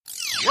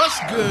What's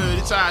good?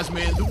 It's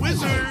Ozman the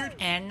Wizard.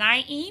 And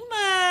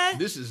Naima.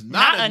 This is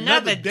not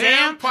another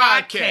damn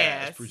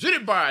podcast.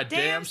 Presented by our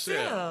damn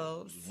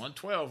selves.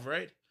 112,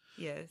 right?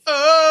 Yes.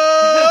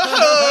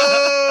 Oh!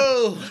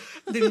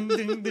 Ding,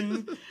 ding,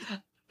 ding.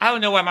 I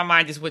don't know why my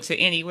mind just went to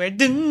anywhere.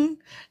 Ding,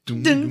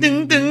 ding, ding,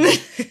 ding, ding.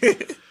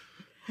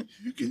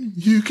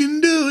 You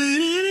can do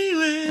it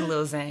anyway. A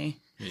little Zane.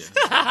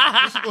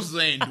 Yeah. What's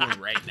Zane doing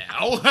right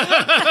now?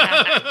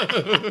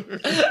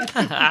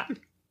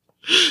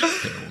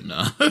 Hell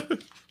no.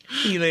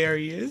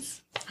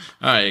 Hilarious.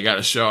 All right, I got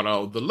to shout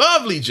out the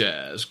lovely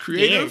Jazz,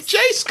 creator of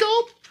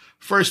J-Scope.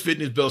 First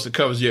fitness belt that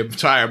covers your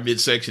entire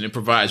midsection and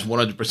provides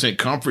 100%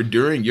 comfort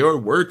during your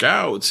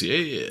workouts.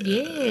 Yeah.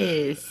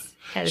 Yes.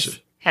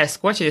 Had a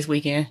scorcher this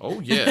weekend. Oh,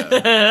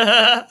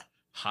 yeah.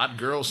 Hot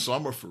girl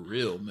summer for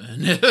real, man.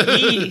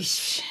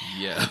 Yeesh.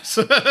 Yes.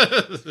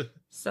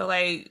 So,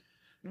 like,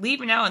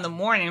 leaving out in the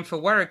morning for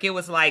work, it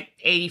was like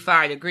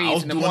 85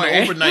 degrees in the morning. I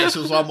was doing the overnight, so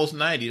it was almost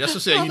 90. That's what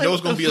I'm saying. You know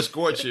it's going to be a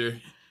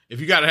scorcher. If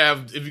you gotta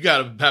have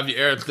your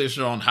air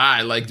conditioner on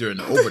high, like during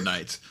the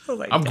overnights.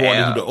 Like, I'm going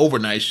to do the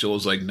overnight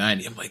shows like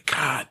 90. I'm like,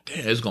 God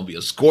damn, it's gonna be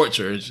a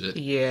scorcher and shit.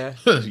 Yeah.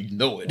 You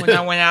know it. When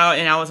I went out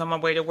and I was on my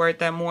way to work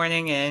that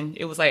morning and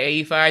it was like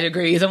 85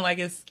 degrees. I'm like,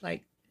 it's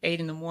like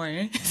 8 in the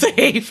morning. It's like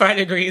 85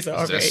 degrees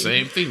already. It's that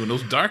same thing when it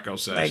was dark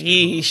outside. Like,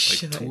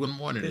 yeesh. Like 2 in the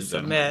morning. It's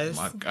a mess.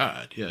 My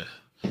God, yeah.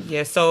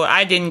 Yeah, so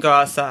I didn't go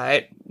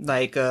outside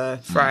like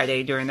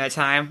Friday during that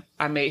time.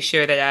 I made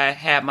sure that I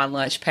had my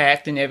lunch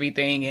packed and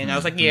everything, and I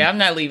was like, yeah, I'm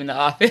not leaving the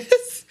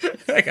office.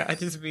 Like, I'll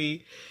just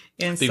be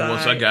inside. I think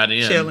once I got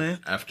in, chilling.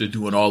 After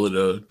doing all of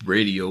the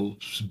radio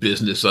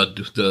business, I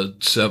do the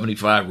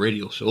 75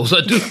 radio shows I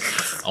do.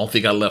 I don't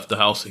think I left the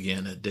house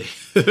again that day.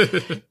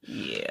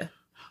 Yeah.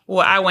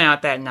 Well, I went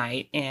out that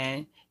night,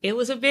 and it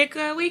was a big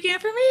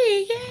weekend for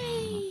me.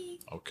 Yay!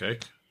 Okay.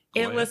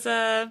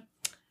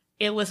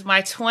 It was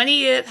my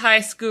 20th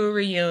high school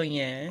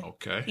reunion.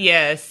 Okay.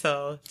 Yes,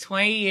 so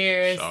 20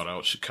 years. Shout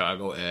out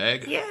Chicago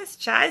Ag. Yes,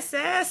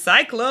 Chi-Sass,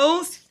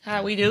 Cyclones.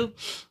 How we do.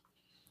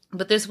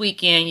 But this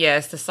weekend,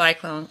 yes, the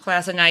Cyclone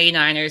class of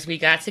 99ers, we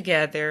got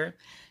together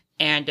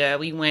and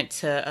we went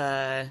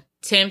to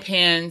 10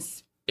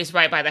 Pins. It's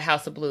right by the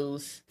House of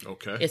Blues.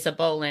 Okay. It's a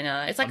bowling,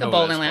 it's like a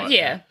bowling lounge.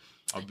 Yeah.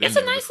 It's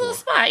a nice little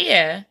spot,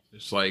 yeah.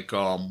 It's like,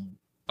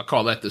 I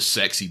call that the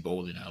sexy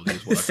bowling alley.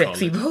 Is what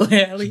Sexy I call it.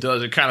 bowling alley. It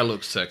does. It kind of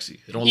looks sexy.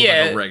 It don't look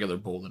like a regular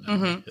bowling alley.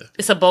 Mm-hmm. Yeah.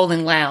 It's a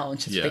bowling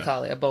lounge. That's what they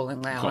call it, a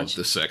bowling lounge. Call it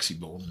the sexy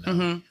bowling alley.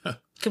 Mm-hmm.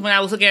 Because when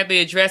I was looking at the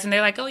address and they're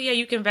like, oh, yeah,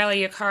 you can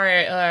valet your car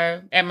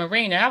at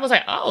Marina. I was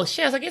like, oh,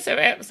 shit. I was like, it's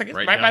right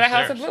by the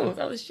House of Blues.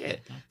 Oh,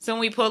 shit. So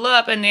when we pull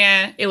up and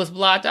then it was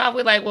blocked off,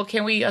 we're like, well,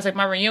 can we? I was like,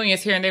 my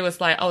reunion's here. And they was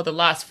like, oh, the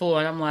lot's full.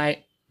 And I'm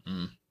like,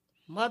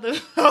 mother.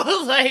 I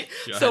was like,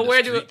 so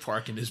where do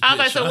park in this I was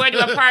like, bitch, so where do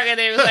I park? And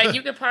they was like,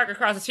 you can park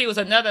across the street. It was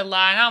another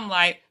line. I'm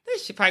like,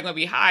 this shit probably gonna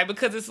be high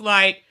because it's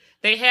like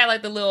they had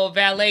like the little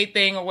valet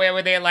thing or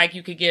wherever they're like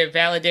you could get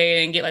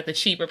validated and get like the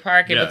cheaper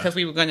parking because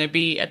we were gonna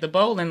be at the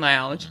bowling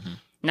lounge,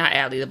 not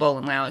alley, the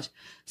bowling lounge.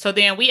 So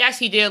then we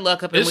actually did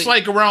look up. And it's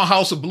like around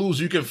House of Blues,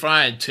 you can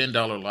find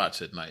 $10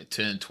 lots at night,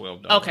 $10,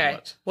 $12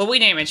 lots. Well, we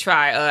didn't even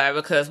try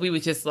because we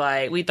was just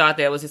like, we thought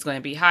that was just going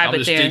to be high. I'm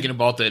just thinking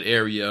about that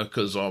area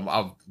because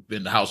I've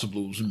been to House of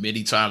Blues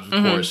many times,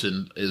 of course,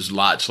 and there's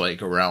lots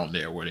like around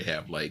there where they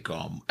have like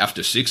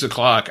after 6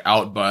 o'clock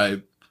out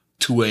by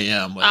 2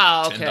 a.m.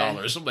 like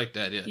 $10, something like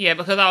that. Yeah,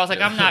 because I was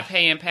like, I'm not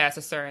paying past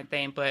a certain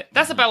thing, but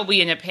that's about what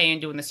we ended up paying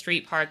doing the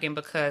street parking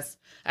because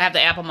I have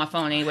the app on my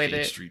phone anyway. I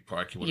hate street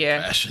parking with a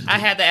passion. I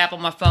had the app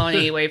on my phone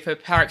anyway for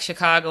Park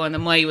Chicago, and the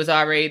money was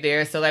already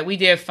there. So like we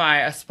did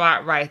find a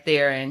spot right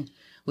there, and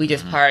we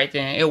just parked,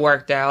 and it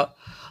worked out.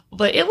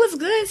 But it was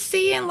good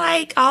seeing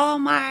like all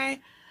my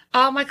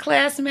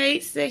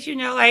classmates that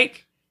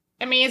like.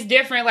 I mean, it's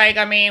different. Like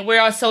I mean,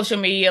 we're on social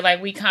media.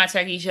 Like we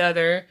contact each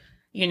other,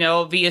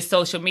 via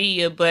social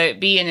media, but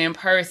being in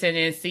person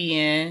and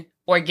seeing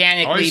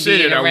organically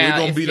being around. We're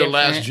gonna be the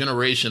last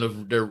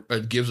generation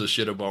that gives a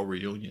shit about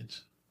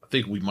reunions. I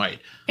think we might.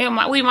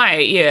 We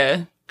might,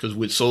 yeah. Because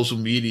with social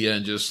media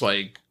and just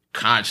like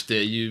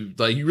constant, you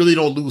really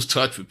don't lose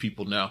touch with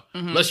people now,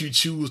 unless you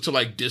choose to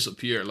like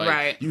disappear.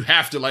 Like you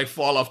have to like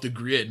fall off the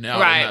grid now.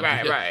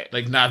 Right.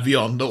 Like not be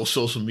on no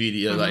social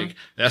media. Like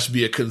that has to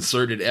be a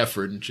concerted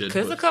effort and shit.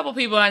 Because a couple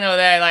people I know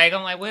that like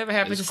I'm like, whatever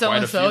happened to so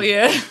and so?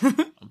 Yeah.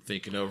 I'm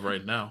thinking of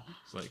right now.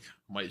 It's like.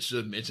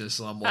 Should mention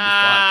some on the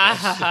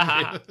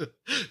podcast.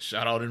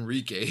 Shout out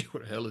Enrique.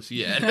 Where the hell is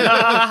he at?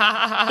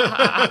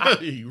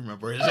 You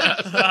remember his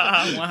ass?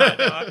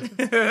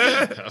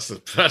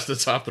 That's the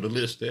top of the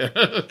list there.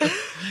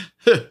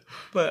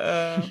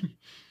 But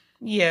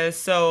yeah,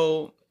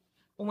 so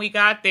when we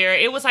got there,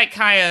 it was like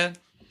kind of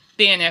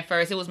thin at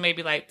first. It was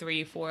maybe like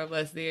 3 or 4 of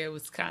us there. It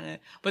was kind of,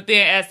 but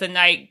then as the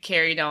night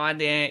carried on,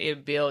 then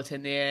it built,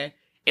 and then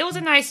it was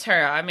a nice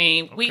turnout. I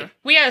mean, we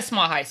had a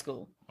small high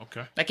school.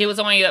 Okay. Like, it was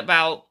only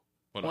about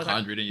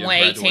 100 in your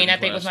 118, I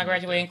think, was my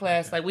graduating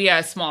class. Like, we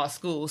had a small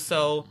school,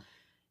 so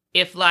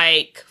if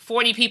like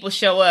 40 people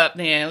show up,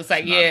 then it was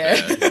like,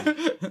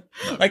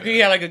 like we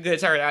had like a good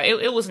turnout.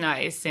 It was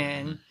nice.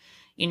 And,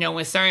 you know,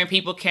 when certain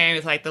people came,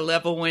 it's like the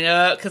level went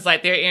up because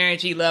like their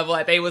energy level,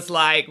 like they was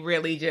like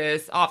really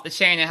just off the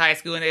chain in high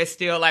school. And they're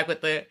still like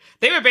they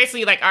were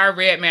basically like our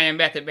Redman and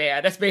Method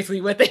Man. That's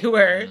basically what they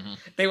were. Mm-hmm.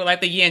 They were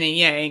like the yin and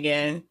yang,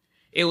 and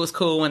it was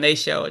cool when they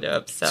showed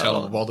up. So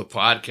tell them about the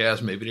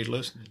podcast. Maybe they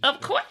listen.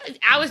 Of course.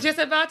 I was just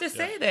about to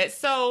say that.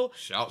 So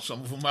shout some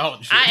of them out.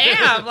 And shit.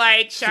 I am.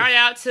 Like, shout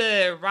out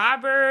to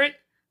Robert,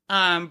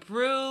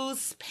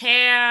 Bruce,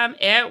 Pam,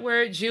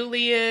 Edward,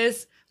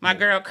 Julius, my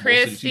girl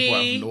Christy. Most of these people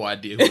have no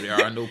idea who they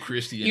are. I know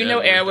Christy and you know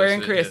Edward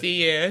and Christy,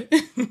 yeah.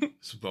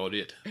 That's about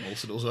it.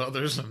 Most of those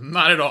others,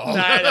 not at all.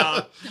 Not at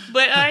all.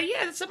 But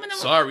yeah, some of them.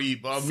 Sorry,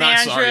 but I'm not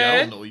sorry. I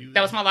don't know you.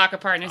 That was my locker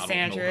partner,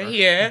 Sandra.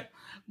 Yeah.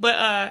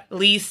 But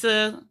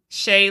Lisa,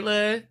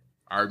 Shayla.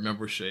 I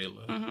remember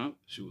Shayla. Mm-hmm.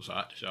 She was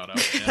hot. Shout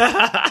out.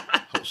 Yeah.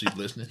 Hope she's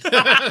listening.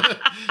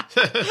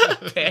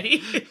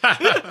 Petty.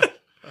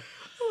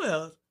 Who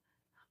else?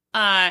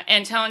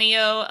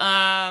 Antonio.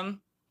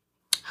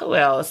 Who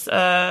else?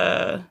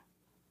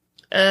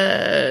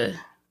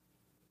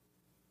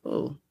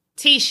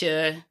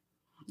 Tisha.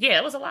 Yeah,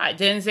 it was a lot.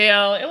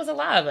 Denzel. It was a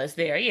lot of us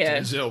there. Yeah.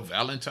 Denzel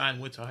Valentine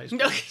went to high school.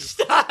 No,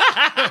 stop.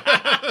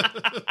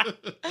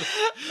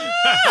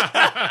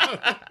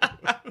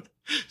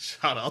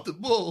 Shout out the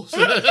Bulls.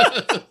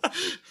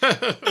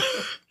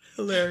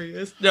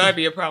 Hilarious. No, that'd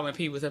be a problem if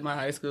he was at my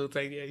high school. It's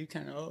like, yeah, you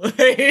kind of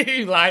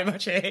you lied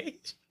about your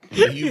age.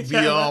 He'd be he'd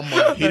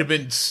have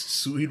been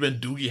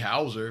Doogie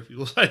Howser if he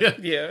was like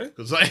yeah.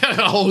 Because like,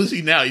 how old is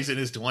he now? He's in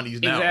his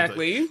 20s now.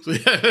 Exactly.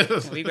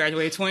 Like, we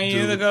graduated 20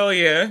 years ago.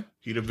 Yeah.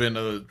 He'd have been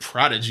a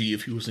prodigy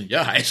if he was in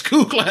your high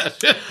school class.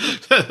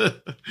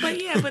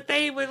 But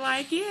they were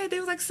like, yeah, they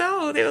was like,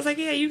 so they was like,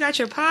 yeah, you got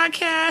your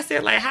podcast.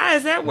 They're like, how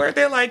does that work?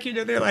 They're like, you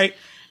know, they're like,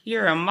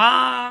 you're a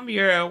mom,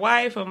 you're a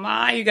wife, a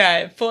mom, you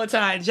got a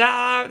full-time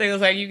job. They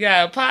was like, you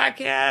got a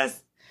podcast.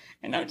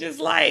 And I'm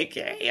just like,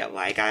 hey, I'm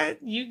like,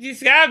 you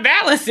just gotta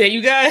balance it.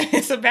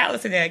 It's a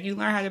balancing act. You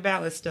learn how to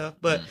balance stuff.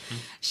 But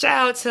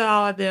shout out to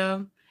all of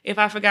them. If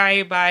I forgot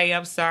anybody,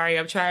 I'm sorry.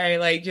 I'm trying to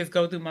like just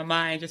go through my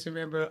mind, just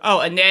remember. Oh,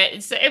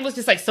 Annette. It was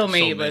just like so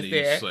many of us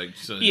there. Like,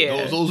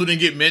 yeah. Those who didn't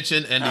get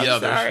mentioned and the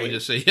others. Sorry. We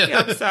just say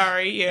I'm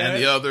sorry. Yeah.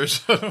 And the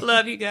others.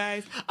 Love you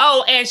guys.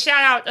 Oh, and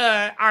shout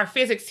out our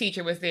physics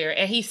teacher was there,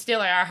 and he's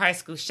still at our high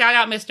school. Shout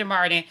out Mr.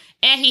 Martin,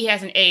 and he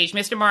hasn't aged.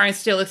 Mr. Martin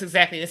still looks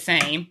exactly the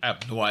same. I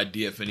have no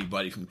idea if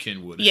anybody from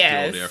Kenwood is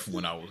still there from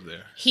when I was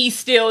there. He's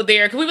still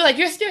there because we were like,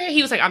 "You're still here."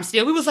 He was like, "I'm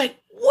still." We was like,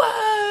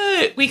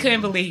 "What?" We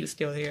couldn't believe he was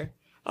still here.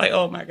 Like,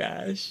 oh my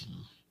gosh.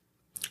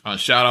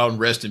 Shout out and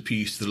rest in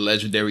peace to the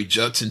legendary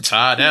Judson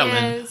Todd Allen.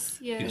 Yes.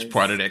 He was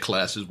part of that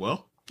class as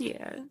well.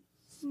 Yeah.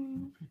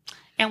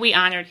 And we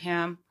honored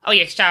him. Oh,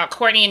 yeah. Shout out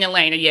Courtney and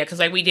Elena. Yeah, because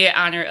like we did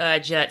honor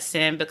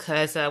Judson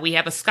because we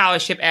have a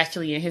scholarship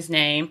actually in his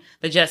name,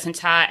 the Judson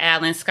Todd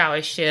Allen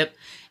Scholarship.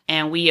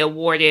 And we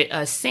awarded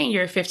a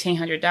senior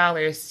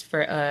 $1,500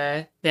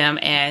 for them.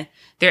 And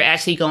they're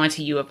actually going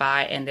to U of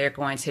I, and they're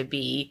going to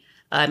be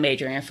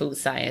majoring in food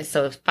science.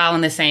 So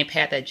following the same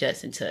path that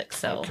Judson took.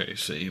 So okay,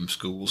 same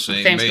school,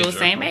 same major. Same school,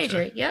 same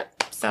major.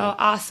 Yep. So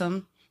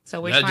awesome.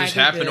 So we're that just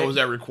happened, or was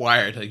that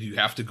required? Like you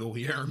have to go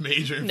here and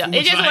major in food science?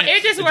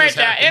 It just worked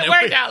out. It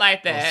worked out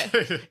like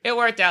that. It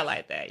worked out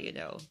like that, you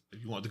know.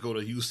 If you want to go to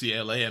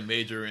UCLA and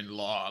major in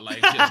law,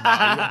 like just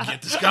now you don't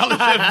get the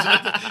scholarship.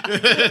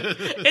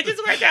 It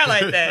just worked out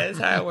like that. That's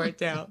how it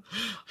worked out.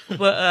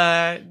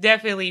 But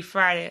definitely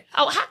Friday.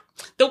 Oh,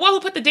 the one who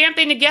put the damn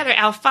thing together,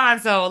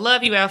 Alfonso.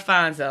 Love you,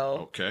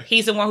 Alfonso. Okay.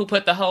 He's the one who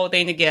put the whole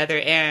thing together.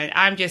 And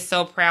I'm just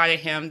so proud of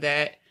him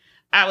that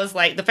I was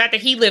like, the fact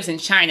that he lives in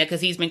China,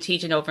 because he's been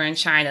teaching over in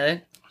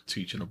China.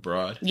 Teaching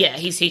abroad? Yeah,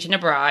 he's teaching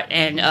abroad.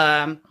 And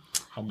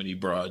how many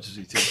broads is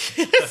he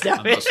teaching?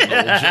 Stop it.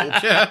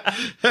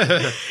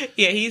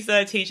 Yeah, he's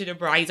teaching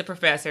abroad. He's a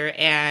professor.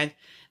 And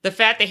the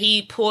fact that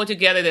he pulled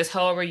together this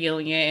whole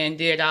reunion and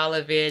did all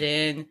of it,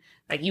 and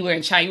like you were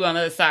in China, you were on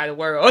the other side of the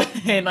world,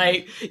 and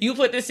like you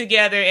put this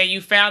together and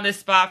you found this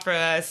spot for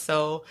us.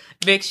 So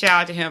big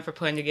shout out to him for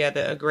putting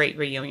together a great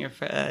reunion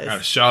for us.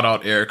 Gotta shout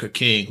out Erica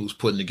King, who's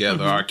putting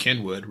together our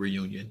Kenwood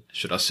reunion.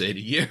 Should I say the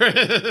year? Go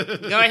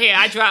ahead.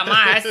 I dropped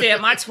mine. I said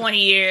my 20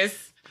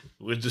 years.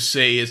 We'll just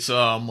say it's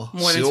more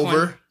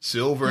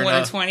silver, more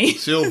than 20,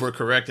 silver.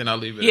 Correct, and I'll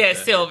leave it. Yeah,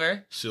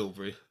 silver.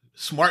 Silver.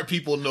 Smart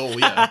people know.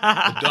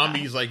 Yeah, the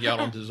dummies like y'all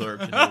don't deserve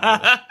to know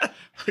that.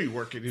 Are you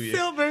working here?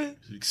 Silver.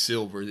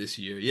 Silver this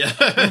year. Yeah.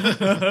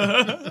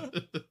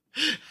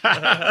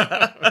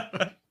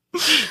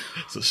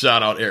 So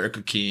shout out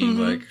Erica King.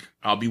 Like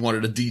I'll be one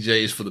of the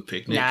DJs for the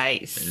picnic.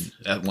 Nice. And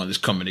that one is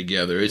coming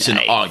together. It's in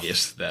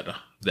August. That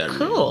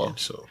cool. Reunion.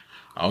 So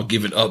I'll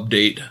give an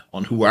update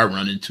on who I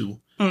run into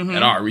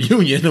at our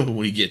reunion when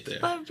we get there.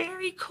 But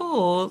very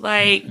cool.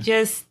 Like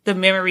just the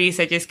memories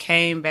that just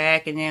came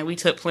back, and then we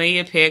took plenty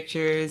of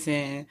pictures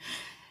and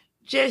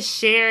just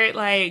shared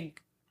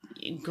like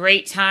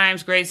great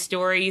times, great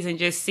stories, and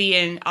just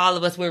seeing all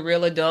of us, we're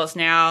real adults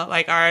now.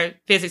 Like our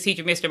physics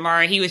teacher, Mr.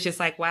 Martin, he was just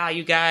like, wow,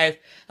 you guys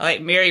are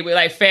like married with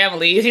like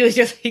families.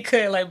 He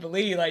couldn't like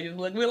believe, like, just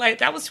look, we're like,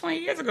 that was 20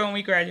 years ago when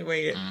we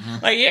graduated.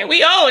 Like, yeah,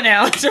 we old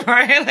now, Mr.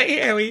 Martin. Like,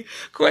 yeah, of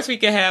course we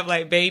can have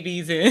like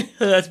babies and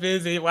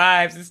husbands and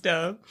wives and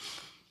stuff.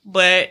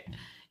 But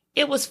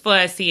it was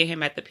fun seeing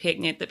him at the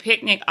picnic. The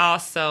picnic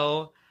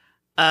also,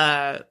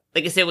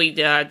 like I said, we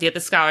did the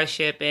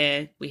scholarship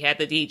and we had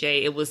the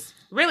DJ. It was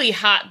really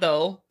hot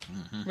though.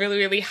 Really,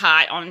 really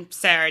hot on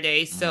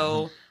Saturday.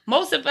 So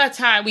most of the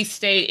time we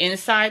stayed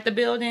inside the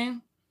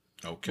building.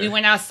 Okay. We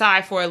went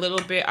outside for a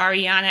little bit.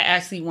 Ariana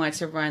actually wanted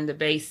to run the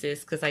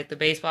bases because like the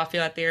baseball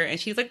field out there. And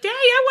she's like, Daddy,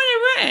 I want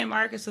to run. And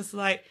Marcus was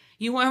like,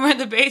 you want to run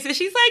the bases?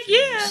 She's like,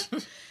 yeah.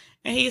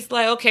 And he's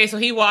like, okay. So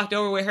he walked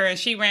over with her and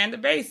she ran the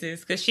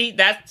bases because she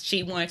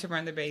wanted to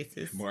run the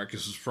bases.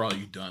 Marcus was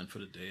probably done for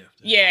the day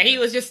after. Yeah,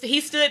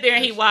 he stood there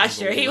and he watched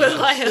her. He was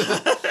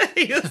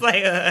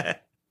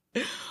like,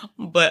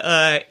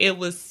 But it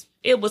was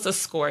a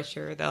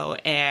scorcher though.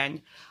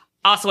 And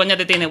also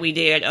another thing that we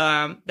did,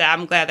 that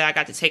I'm glad that I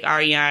got to take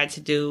Ariana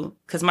to do,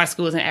 because my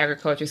school is an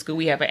agriculture school.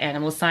 We have an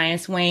animal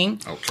science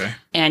wing. Okay.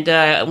 And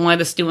one of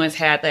the students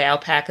had the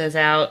alpacas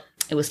out.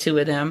 It was 2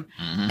 of them.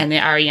 And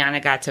then Ariana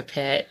got to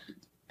pet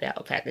the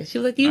alpaca. She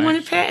was like, do you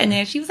want to pet? And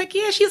then she was like,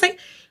 yeah. She was like,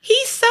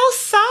 he's so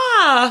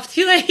soft.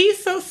 She's like,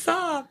 he's so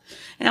soft.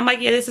 And I'm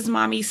like, yeah, this is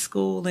mommy's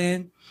school.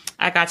 And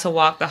I got to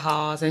walk the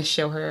halls and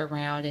show her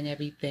around and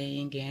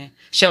everything and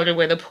showed her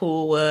where the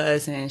pool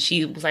was. And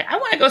she was like, I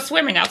want to go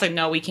swimming. I was like,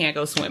 no, we can't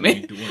go swimming.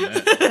 You ain't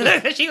doing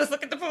that. She was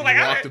looking at the pool like,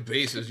 you walk the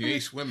bases. You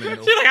ain't swimming. Though. She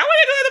was like, I want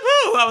to go in the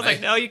pool. I was like,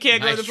 no, you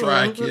can't go to the pool.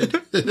 Nice try,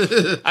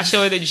 kid. I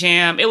showed her the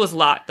jam. It was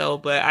locked though,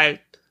 but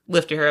I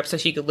lifted her up so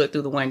she could look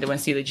through the window and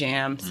see the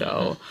jam.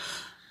 So,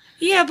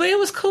 yeah, but it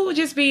was cool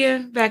just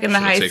being back in the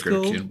high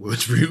school. Take her to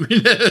Kenwood.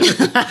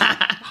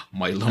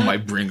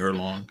 might bring her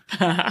along.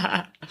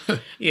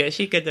 Yeah,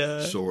 she could.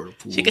 Show her the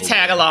pool. She could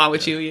tag along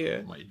with you.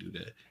 Yeah, might do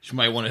that. She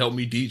might want to help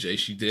me DJ.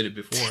 She did it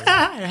before.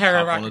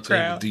 Her rock the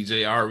crowd.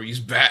 DJ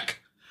Ari's back,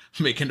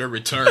 making her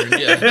return.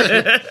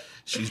 Yeah,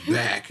 she's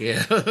back.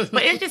 Yeah, but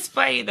it's just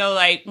funny though.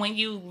 Like when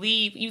you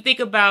leave, you think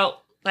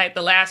about. Like,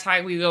 the last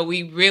time we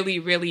really,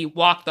 really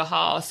walked the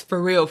halls,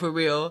 for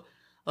real,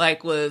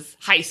 like, was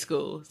high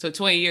school. So,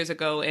 20 years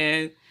ago.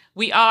 And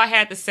we all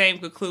had the same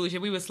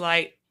conclusion. We was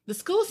like, the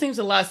school seems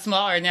a lot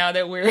smaller now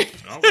that we're...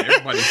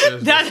 everybody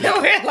says that. Now that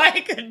we're,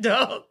 like,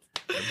 adults.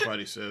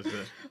 Everybody says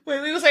that.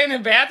 When we were saying the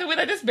bathroom, we're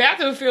like, this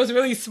bathroom feels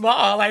really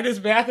small. Like, this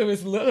bathroom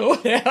is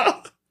little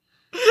now.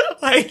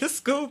 Like, the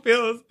school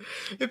feels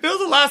a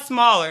lot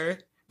smaller.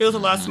 It feels a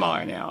lot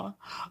smaller now.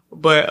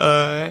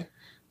 But,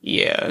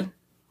 yeah.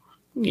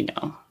 You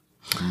know,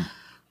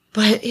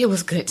 but it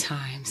was good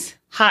times,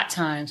 hot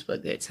times,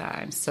 but good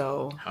times.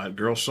 So hot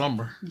girl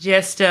summer,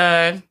 just,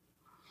 go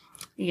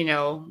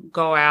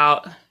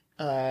out,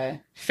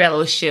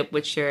 fellowship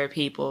with your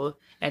people.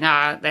 And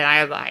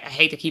I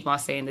hate to keep on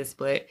saying this,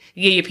 but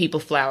give your people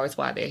flowers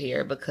while they're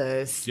here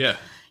because, we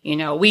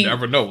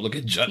never know. Look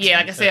at Judson. Yeah.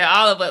 Like I said,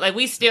 all of it, like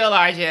we still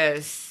are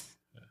just,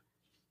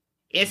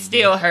 it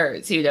still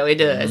hurts, it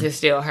does. It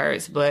still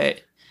hurts, but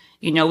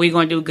we're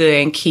going to do good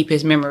and keep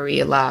his memory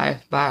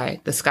alive by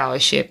the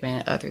scholarship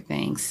and other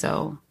things.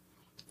 So,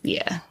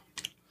 yeah.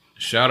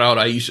 Shout out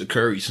Aisha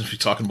Curry since we're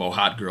talking about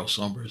hot girl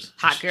summers.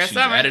 Hot girl She's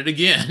summer. at it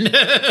again.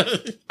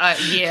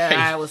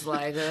 I was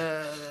like,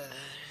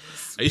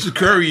 Aisha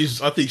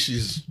Curry's, I think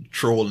she's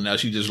trolling now.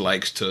 She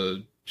likes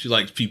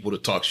people to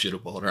talk shit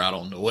about her. I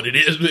don't know what it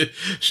is, but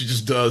she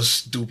just does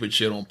stupid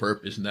shit on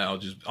purpose now. I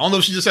don't know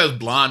if she just has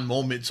blonde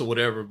moments or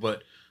whatever,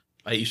 but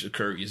Aisha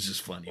Curry is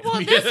just funny.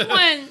 Well,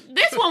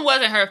 this one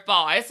wasn't her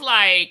fault. It's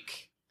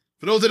like,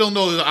 for those that don't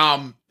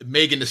know,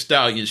 Megan Thee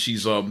Stallion,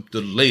 she's the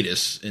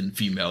latest in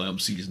female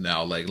MCs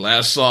now. Like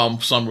last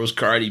summer was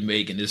Cardi,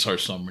 Megan, it's her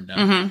summer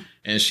now.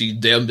 And she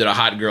did a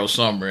hot girl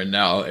summer, and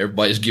now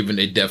everybody's giving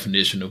their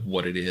definition of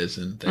what it is.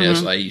 And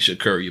that's Aisha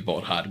Curry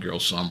about hot girl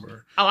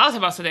summer. Oh, I was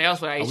about something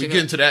else with Aisha. We get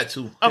into that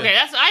too. Okay,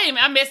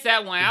 I missed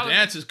that one. The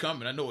dance is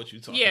coming. I know what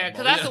you're talking about. Yeah,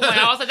 because that's the one.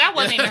 I was like, that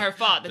wasn't even her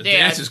fault. The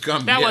dance is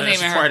coming. That wasn't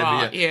even her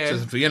fault. Yeah.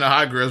 So being a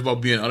hot girl is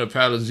about being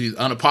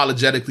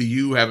unapologetically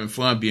you, having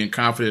fun, being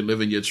confident,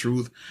 living your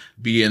truth,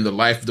 being the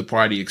life of the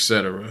party,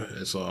 etc.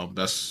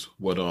 That's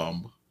what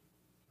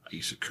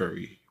Aisha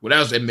Curry. Well, that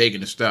was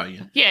Megan Thee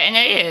Stallion. Yeah, and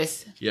it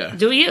is. Yeah.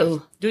 Do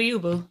you,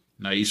 boo?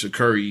 Now, Aisha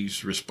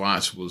Curry's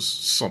response was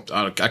something.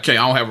 I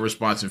don't have a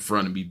response in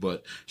front of me,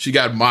 but she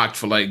got mocked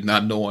for like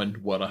not knowing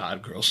what a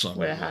hot girl summer was.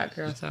 What a hot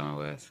girl summer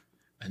was.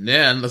 And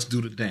then let's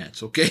do the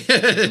dance, okay?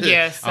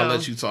 Yeah, so, I'll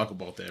let you talk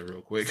about that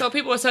real quick. So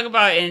people were talking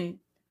about, and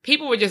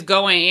people were just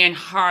going in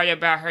hard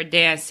about her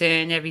dancing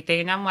and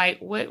everything. And I'm like,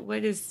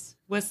 what's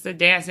the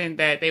dancing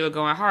that they were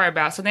going hard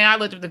about? So then I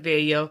looked at the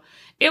video.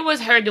 It was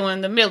her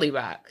doing the Millie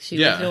Rock. She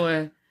was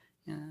doing,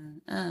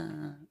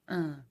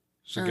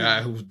 It's a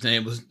guy whose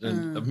name was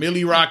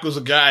Millie Rock was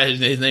a guy.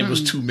 His name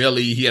was 2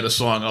 Millie. He had a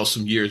song out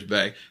some years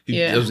back.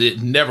 That was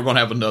it. Never gonna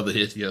have another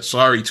hit. Yeah,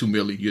 sorry, 2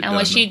 Millie. And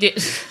when she did,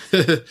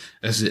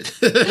 that's it.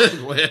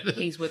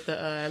 He's with the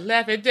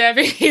Laffy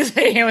Daffy. He's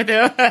hitting with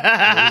the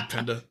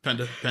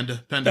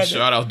Panda.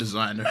 Shout out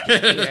designer.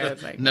 Yeah,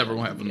 like, never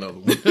gonna have another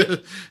one.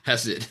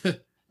 That's it.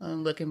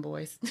 Looking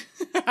boys.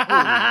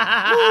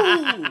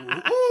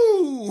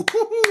 Ooh.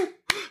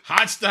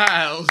 Hot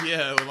Styles,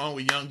 yeah, along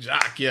with Young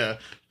Jock, yeah.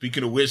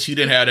 Speaking of which, he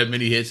didn't have that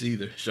many hits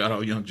either. Shout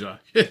out Young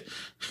Jock.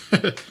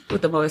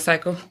 With the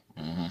motorcycle.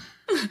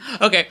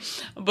 Mm-hmm. Okay,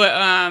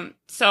 but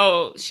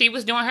so she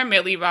was doing her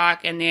Millie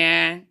Rock, and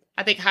then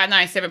I think Hot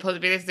 97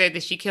 posted a said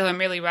that she killed her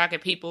Millie Rock,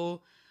 and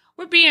people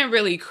were being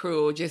really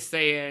cruel, just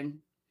saying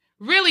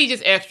really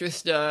just extra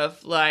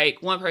stuff.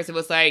 Like one person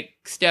was like,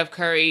 Steph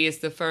Curry is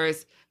the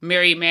first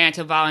married man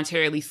to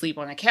voluntarily sleep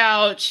on a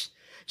couch.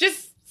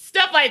 Just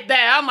stuff like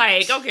that. I'm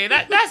like, okay,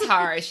 that's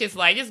hard. It's just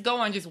like, just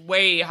going just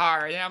way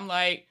hard. And I'm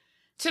like,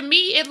 to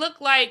me, it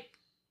looked like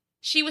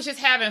she was just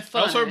having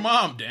fun. That was her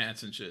mom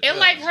dance and shit. It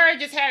like her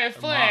just having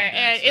fun.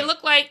 And it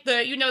looked like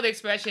the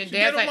expression,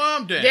 dance like,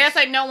 mom dance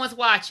like no one's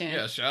watching.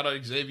 Yeah, shout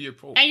out Xavier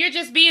Pope. And you're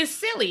just being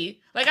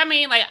silly. Like, I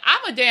mean, like,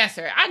 I'm a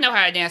dancer. I know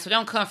how to dance, so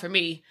don't come for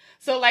me.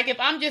 So, like, if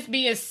I'm just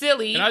being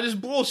silly... And I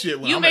just bullshit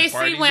when you I'm may at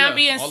parties, see when I'm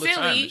being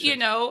silly, you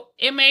know,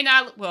 it may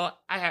not... Well,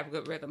 I have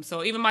good rhythm,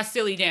 so even my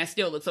silly dance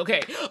still looks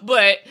okay.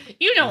 But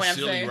you know what I'm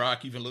saying. Silly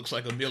rock even looks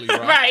like a Millie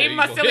Rock. Right, even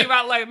my silly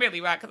rock like a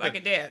Millie Rock, because I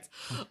can dance.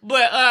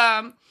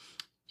 But,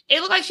 it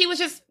looked like she was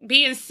just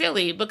being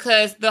silly,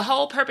 because the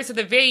whole purpose of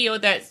the video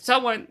that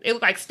it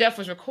looked like Steph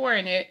was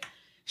recording it,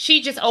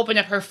 she just opened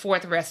up her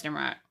 4th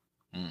restaurant.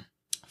 Mm.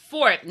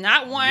 4th,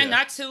 not 1,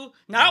 not 2,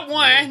 not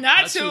 1,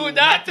 not 2,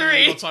 not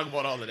 3. We'll talk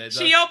about all of that.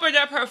 She opened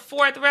up her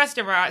 4th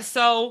restaurant.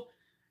 So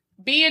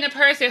being a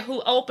person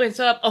who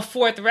opens up a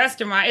 4th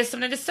restaurant is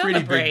something to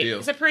celebrate.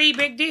 It's a pretty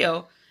big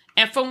deal.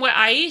 And from what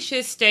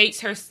Aisha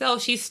states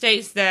herself, she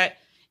states that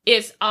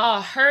it's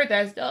all her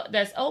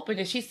that's open.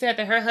 And she said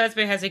that her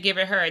husband hasn't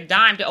given her a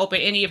dime to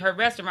open any of her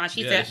restaurants.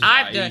 She said,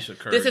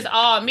 this is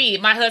all me.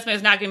 My husband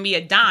is not giving me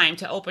a dime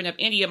to open up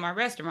any of my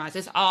restaurants.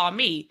 It's all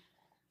me.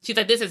 She's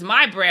like, this is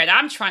my bread.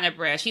 I'm trying to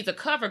bread. She's a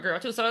cover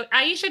girl, too. So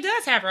Aisha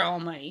does have her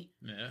own money.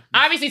 Yeah.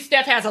 Obviously,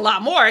 Steph has a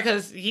lot more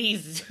because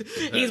he's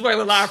worth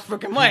a lot of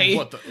freaking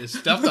money. Is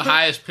Steph the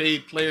highest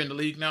paid player in the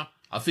league now?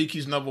 I think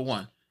he's number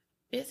 1.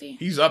 Is he?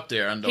 He's up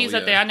there. I know. He's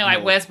up there. I know,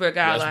 like Westbrook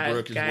got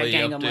a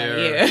gang of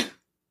money. Yeah.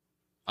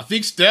 I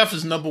think Steph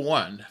is number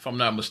 1, if I'm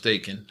not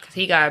mistaken.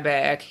 He got a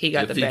bag. He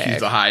got the bag. I think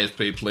he's the highest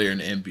paid player in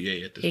the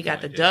NBA at this point. He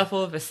got the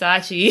duffel,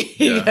 Versace,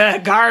 he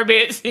got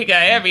garbage, he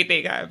got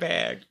everything, got a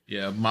bag.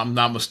 Yeah, if I'm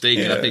not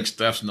mistaken. I think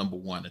Steph's number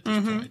 1 at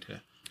this point. Yeah.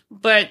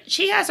 But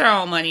she has her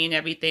own money and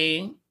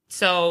everything.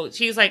 So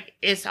she's like,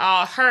 it's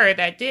all her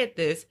that did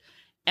this.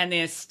 And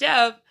then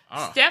Steph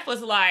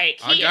was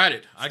like, I got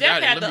it.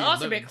 Steph had the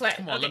ultimate clap.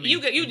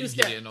 You do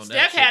Steph.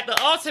 Steph had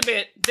the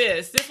ultimate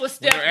this. This was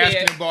Steph. We're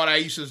asking about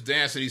Aisha's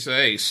dance, and he said,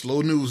 hey,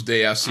 slow news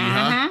day, I see,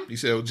 huh? He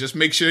said, well, just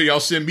make sure y'all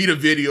send me the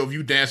video of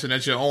you dancing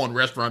at your own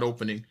restaurant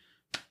opening.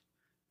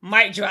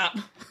 Mic drop.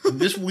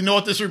 We know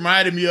what this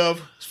reminded me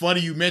of. It's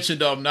funny you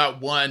mentioned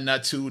not 1,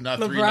 not 2, not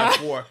 3, not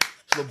 4.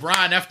 So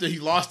LeBron, after he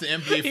lost the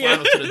NBA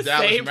Finals to the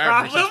Dallas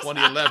Mavericks in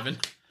 2011,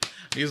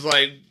 he's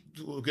like,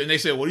 and they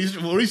said, what do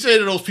you say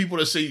to those people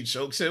that say you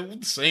choke? He said, well,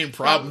 the same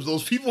problems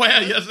those people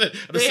had yesterday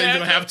are the same they're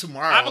going to have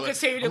tomorrow. I'm going to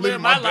continue to live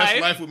my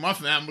best life with my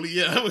family.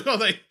 Yeah, it's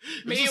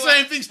the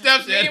same thing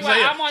Steph said.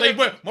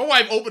 My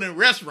wife opening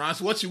restaurants.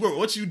 What you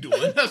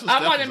doing? That's what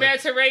I'm on the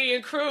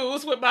Mediterranean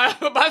cruise with my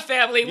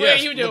family. What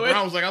are you doing?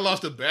 LeBron was like, I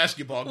lost a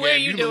basketball game. What are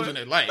you doing? Losing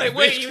their life. Like,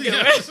 what are you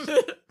doing?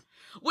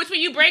 Which,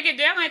 when you break it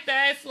down like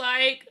that, it's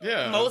like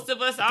most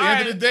of us are. At the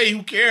end of the day,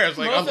 who cares?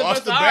 Like, I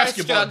lost the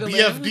basketball.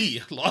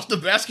 BFD. Lost the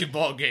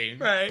basketball game.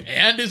 Right.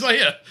 And it's like,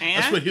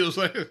 that's what he was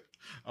like.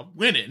 I'm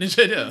winning. And he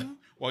said,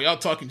 well, y'all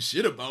talking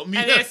shit about me.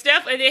 And then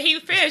he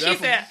finished.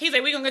 He's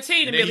like, we're going to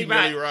continue to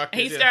Millie Rock.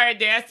 And he started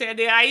dancing. And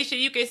then Aisha,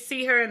 you could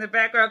see her in the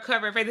background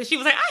cover her face. And she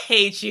was like, I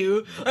hate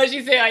you. Or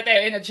she said like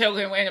that in a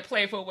joking way, in a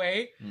playful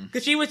way.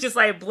 Because she was just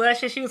like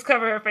blushing. She was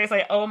covering her face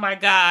like, oh my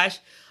gosh.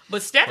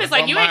 But Steph is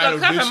like, you ain't gonna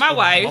cover my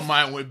wife.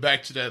 My mind went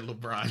back to that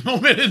LeBron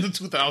moment in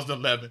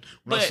 2011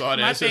 when I saw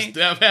that. I said,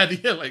 Steph had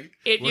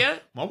to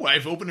my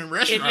wife opening a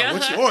restaurant.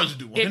 What's yours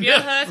doing? If your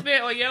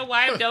husband or your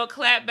wife don't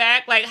clap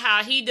back like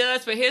how he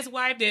does for his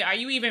wife, then are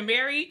you even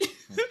married?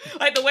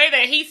 Like the way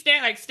that he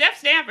stand, like Steph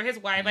stand for his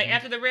wife, like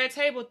after the red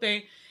table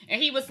thing.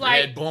 And he was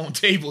like, Red Bone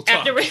Table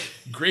Talk.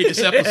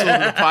 Greatest episode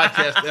of the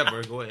podcast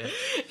ever. Go ahead.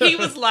 He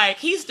was like,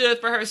 he stood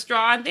for her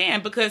strong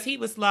then, because he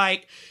was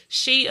like,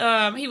 he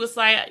was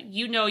like,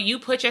 you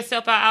put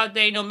yourself out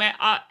there,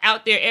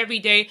 out there every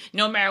day,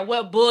 no matter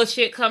what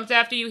bullshit comes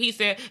after you. He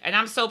said, and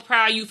I'm so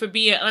proud of you for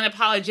being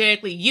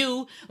unapologetically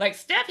you. Like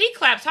Steph, he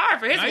claps hard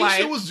for his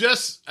wife. It was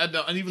just, and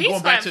even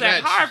going back to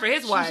that, hard for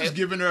his wife. She's just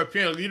giving her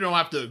opinion. You don't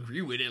have to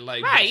agree with it.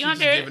 Like, right, she's just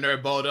giving her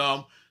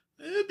about,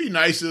 It'd be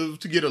nice to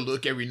get a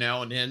look every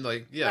now and then.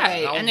 Like, yeah,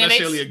 right. I don't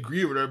necessarily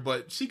agree with her,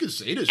 but she could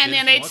say this. And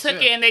then they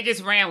took it and they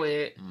just ran with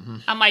it. Mm-hmm.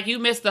 I'm like, you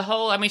missed the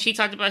whole. I mean, she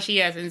talked about she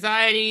has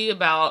anxiety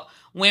about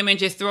women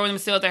just throwing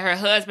themselves at her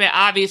husband,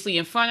 obviously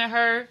in front of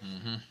her.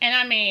 Mm-hmm. And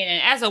I mean,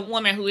 and as a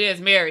woman who is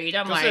married,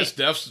 I'm like,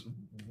 Steph's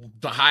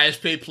the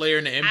highest paid player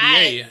in the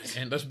NBA,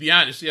 and let's be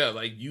honest,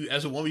 like you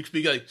as a woman, you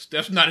speak like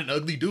Steph's not an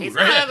ugly dude, he's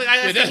right? Not ugly. Like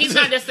I said, he's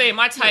not just saying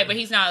my type, but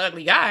he's not an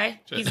ugly guy.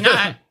 He's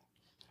not.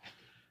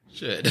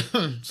 Shit.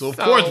 So of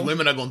course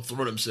women are gonna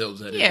throw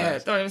themselves at him. Yeah,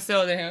 throw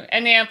themselves at him.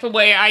 And then from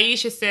what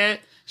Ayesha said,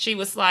 she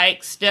was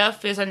like,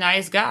 Steph is a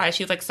nice guy.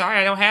 She was like, sorry,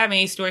 I don't have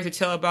any stories to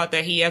tell about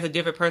that. He has a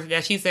different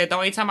personality. She said the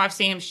only time I've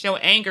seen him show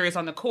anger is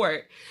on the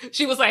court.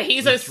 She was like,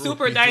 he's a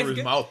super nice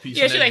guy.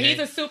 Yeah, she's like, he's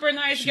a super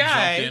nice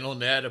guy. She jumped in on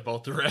that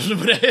about the rest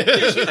of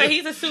it. She's like,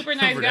 he's a super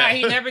nice guy.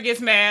 He never gets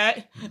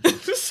mad.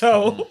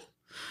 So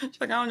she's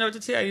like, I don't know what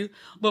to tell you.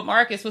 But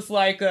Marcus was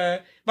like,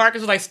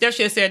 Steph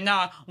should have said,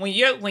 nah, when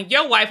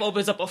your wife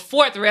opens up a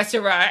fourth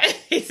restaurant,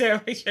 he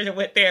said, we should have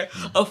went there.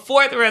 A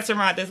fourth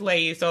restaurant this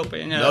lady's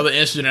opening up. Another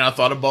incident I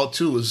thought about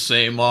too was the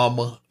same,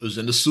 it was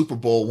in the Super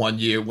Bowl one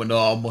year when,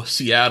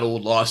 Seattle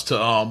lost to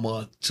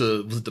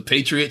was it the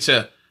Patriots?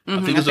 Yeah. I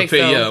think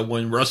so.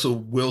 When Russell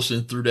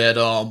Wilson threw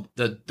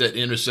that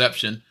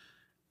interception.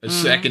 A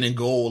second and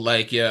goal,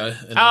 like, yeah.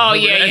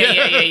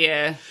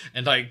 Yeah.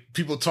 And, like,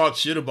 people talk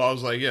shit about it. I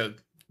was like, yeah,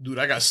 dude,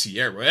 I got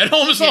Sierra at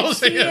home. So I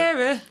was like,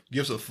 yeah,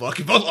 gives a fuck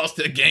if I lost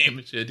that game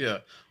and shit, yeah.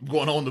 I'm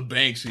going home to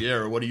bank,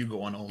 Sierra. What are you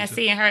going home to? I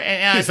seen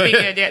her,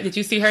 speaking of that, did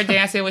you see her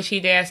dancing when she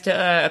danced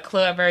to a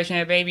club version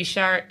of Baby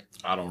Shark?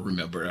 I don't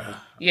remember.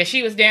 Yeah,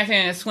 she was dancing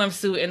in a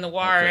swimsuit in the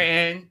water,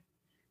 and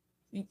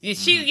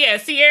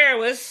Sierra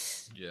was...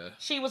 Yeah.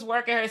 She was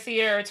working her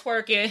Sierra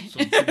twerking.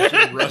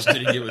 So Russ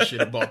didn't give a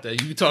shit about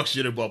that. You can talk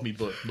shit about me,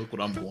 but look what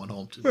I'm going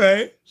home to.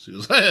 Right. She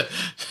was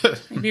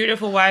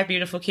beautiful wife,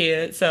 beautiful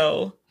kid.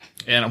 So.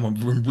 And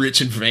I'm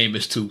rich and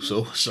famous too,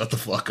 so shut the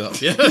fuck up.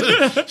 Yeah.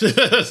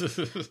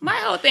 My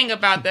whole thing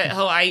about that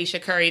whole Ayesha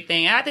Curry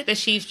thing, I think that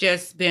she's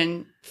just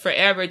been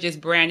forever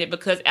just branded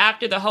because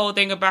after the whole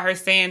thing about her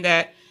saying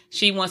that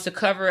she wants to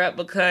cover up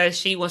because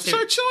she wants to.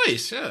 It's her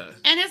choice, yeah.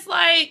 And it's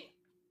like.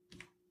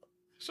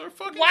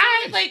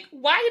 Why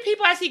do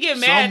people actually get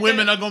mad? Some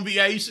women are going to be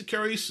Ayesha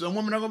Curry. Some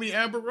women are going to be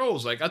Amber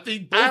Rose. Like, I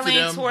think both of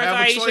them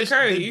have a choice.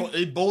 Curry.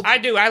 They both. I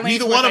do. I lean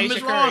neither one of them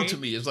is wrong to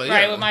me. It's like,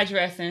 right, with my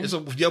dressing. It's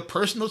your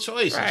personal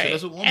choice. Right.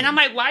 As a woman. And I'm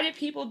like, why did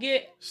people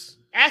get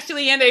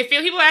actually in their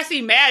feel? People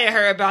actually mad at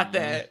her about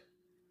that.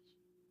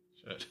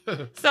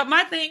 So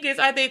my thing is,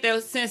 I think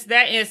that since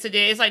that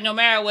incident, it's like no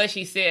matter what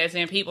she says,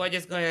 and people are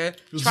just going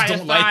to try to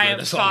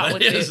find fault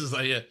with it. It's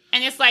like,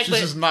 and it's like, she's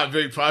just not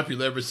very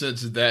popular ever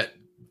since that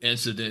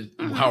incident,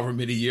 however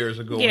many years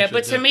ago. Yeah,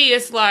 but to me,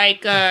 it's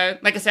like I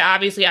said,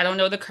 obviously, I don't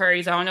know the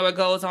Currys. I don't know what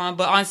goes on.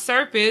 But on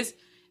surface,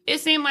 it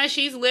seemed like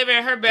she's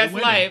living her best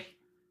life.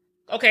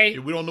 Okay.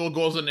 Yeah, we don't know what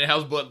goes on in their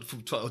house, but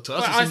to us,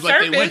 it seems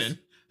like they're winning.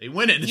 They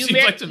winning. It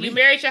seems like to me. You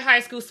married your high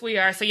school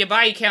sweetheart, so your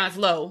body count's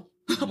low.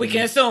 We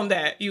can assume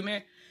that.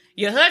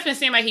 Your husband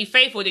seems like he's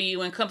faithful to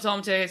you and comes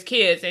home to his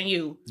kids and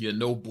you. Yeah,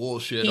 no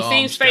bullshit. He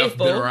seems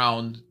faithful. Been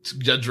around,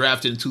 got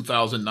drafted in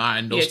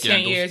 2009. No scandals.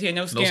 10 years. Yeah,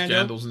 no scandal. No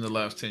scandals in the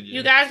last 10 years.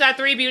 You guys got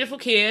 3 beautiful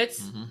kids.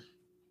 Mm-hmm.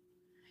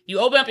 You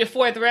open up your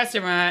 4th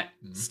restaurant.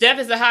 Mm-hmm. Steph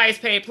is the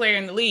highest paid player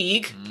in the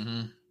league.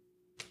 Mm-hmm.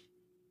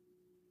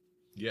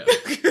 Yeah.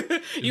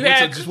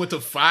 Just went to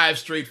 5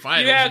 straight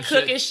finals. You had a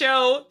cooking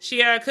show. She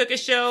had a cooking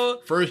show.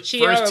 First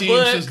team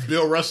since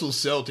Bill Russell's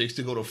Celtics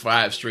to go to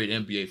 5 straight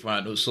NBA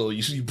finals. So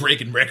you see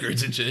breaking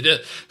records and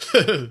shit.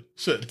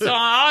 So on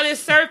all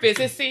this surface,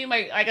 it seemed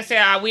like I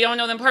said, we don't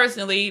know them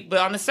personally, but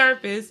on the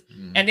surface.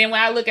 Mm. And then when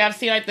I look, I've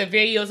seen like the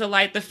videos of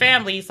like the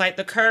families, like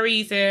the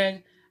Currys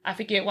and I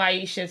forget what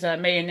Aisha's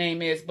maiden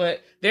name is,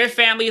 but their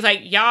families, like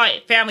y'all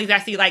families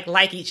actually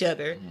like each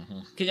other. Mm-hmm.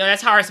 Cause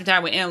that's hard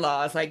sometimes with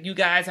in-laws. Like you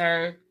guys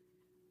are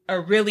a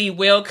really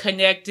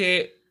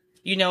well-connected,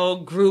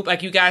 group.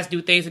 Like you guys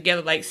do things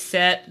together. Like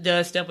Seth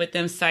does stuff with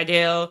them.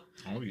 Seidel.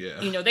 Oh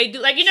yeah. They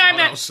do like, shout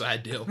out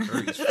Seidel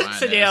Curry's fine.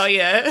 Seidel,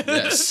 yeah.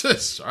 Yes.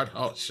 Shout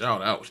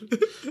out.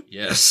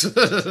 Yes.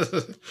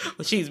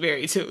 Well, she's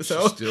married too,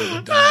 so. She's still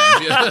a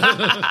dime.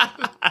 Yeah.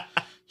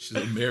 She's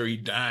a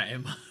married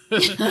dime.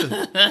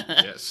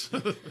 Yes.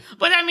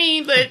 But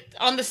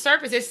on the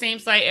surface, it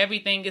seems like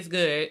everything is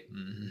good.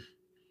 Mm-hmm.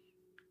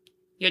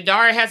 Your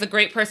daughter has a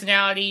great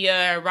personality.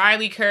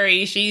 Riley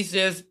Curry, she's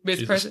a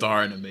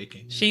star in the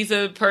making. She's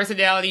a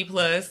personality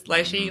plus.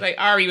 Like she, like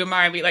Ari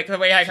reminded me, like the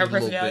way her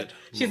personality.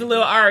 She's a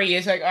little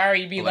Ari-ish. Like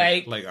Ari be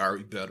like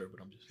Ari better,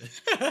 but I'm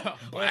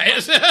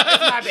just it's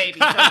my baby.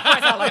 So of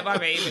course I like my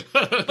baby.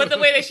 But the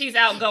way that she's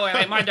outgoing,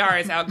 like my daughter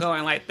is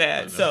outgoing like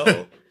that.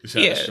 So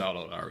yeah, shout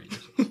out Ari.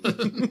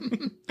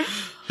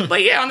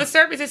 But yeah, on the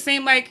surface, it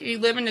seemed like you're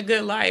living a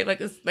good life.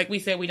 Like we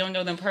said, we don't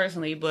know them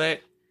personally,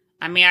 but.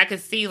 I could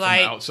see from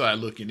outside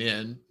looking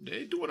in,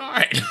 they doing all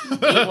right.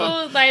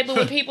 But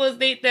when people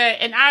think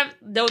that, and I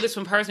know this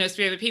from personal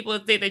experience, people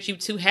think that you're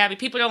too happy.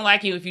 People don't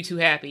like you if you're too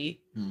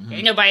happy. Mm-hmm.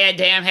 Ain't nobody that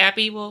damn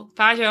happy. Well,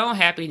 find your own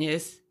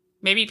happiness.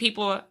 Maybe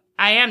people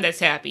I am that's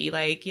happy.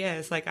 Like,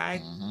 yes, like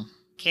I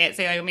can't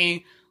say, like, I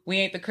mean, we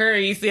ain't the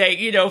Currys, like,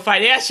 you know,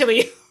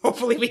 financially.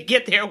 Hopefully we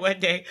get there one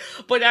day.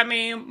 But I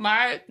mean,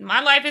 my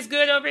life is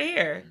good over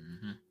here.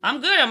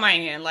 I'm good on my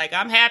end. Like,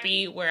 I'm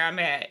happy where I'm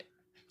at.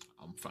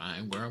 I'm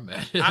fine where I'm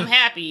at. I'm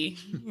happy,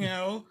 you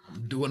know.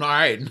 I'm doing all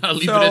right. And I'll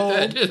leave it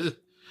at that.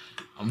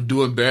 I'm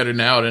doing better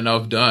now than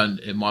I've done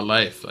in my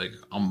life. Like,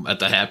 I'm at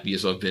the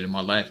happiest I've been in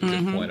my life at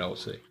this point, I would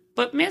say.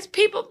 But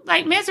people,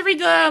 like, misery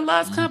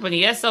loves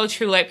company. That's so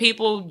true. Like,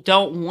 people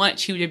don't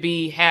want you to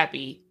be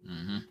happy.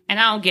 And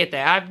I don't get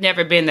that. I've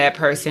never been that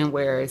person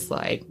where it's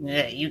like,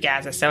 you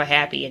guys are so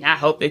happy and I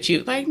hope that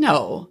you, like,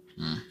 no.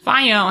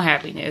 Find your own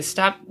happiness.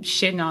 Stop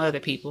shitting on other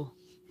people.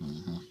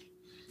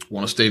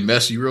 Want to stay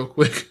messy real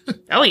quick?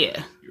 Oh,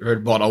 yeah. You heard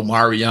about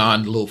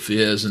Omarion, Lil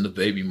Fizz, and the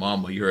baby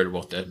mama. You heard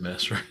about that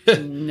mess,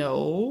 right?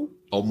 No.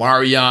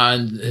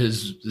 Omarion,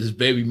 his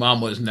baby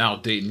mama is now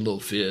dating Lil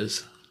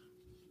Fizz.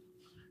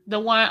 The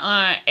one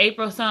on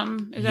April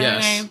something? Is that her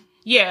Yes. name?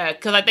 Yeah,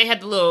 because like they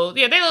had their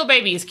little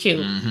baby is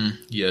cute.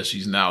 Yeah,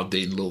 she's now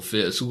dating Lil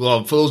Fizz, who,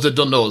 for those that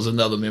don't know, is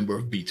another member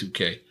of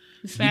B2K.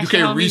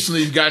 B2K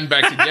recently gotten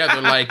back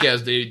together, like,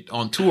 as they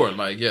on tour,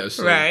 like, yeah.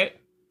 So right.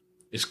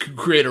 It's could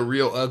create a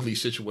real ugly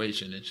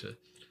situation.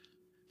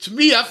 To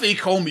me, I think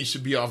homie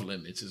should be off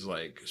limits. It's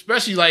like,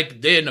 especially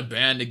like they're in a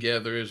band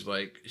together. It's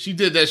like she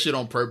did that shit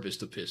on purpose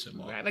to piss him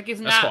off. Right. Like,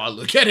 it's That's not, how I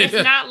look at it.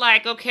 It's not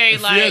like, okay,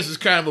 and like Fizz is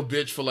kind of a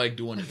bitch for like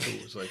doing it too.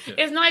 It's like, yeah.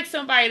 It's not like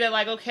somebody that,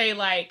 like, okay,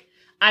 like,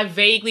 I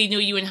vaguely knew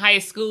you in high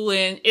school,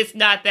 and it's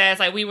not that. It's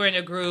like we were in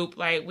a group,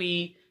 like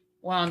we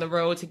were on the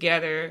road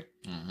together.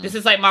 This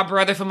is like my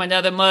brother from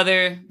another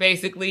mother,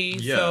 basically.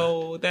 Yeah.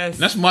 So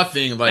that's my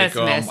thing. Like, that's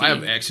messy. I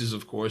have exes,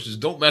 of course. Just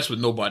don't mess with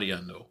nobody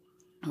I know.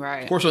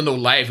 right. Of course, I know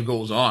life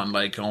goes on.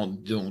 Like, I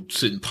don't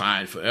sit and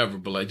pine forever.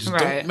 But like, just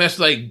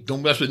Right.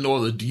 don't mess with no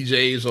other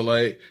DJs or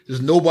like,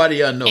 there's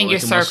nobody I know In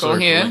like, your my circle,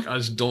 yeah. Like, I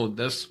just don't.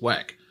 That's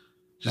whack.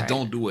 Just Right.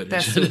 don't do it.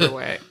 That's super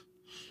whack.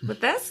 But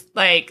that's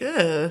like,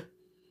 ugh.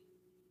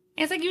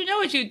 It's like, you know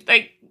what you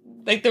like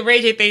the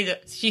Ray J thing.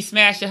 She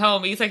smashed your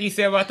homie. It's like you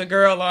said about the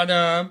girl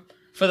on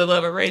For the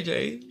Love of Ray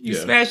J. You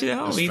smashed your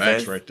homie.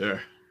 That's right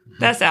there.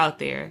 That's out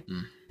there.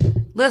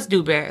 Let's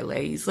do better,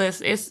 ladies.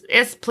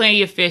 It's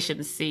plenty of fish in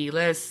the sea.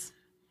 Let's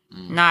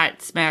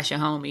not smash a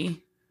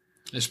homie.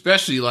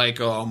 Especially like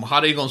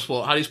how they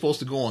supposed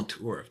to go on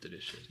tour after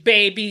this shit?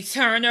 Baby,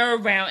 turn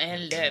around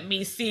and let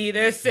me see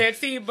the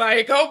sexy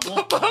body go. Yes.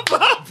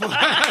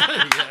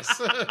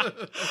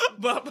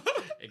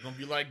 It's gonna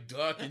be like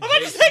Duck and I'm about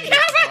to Jason. say, get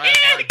out my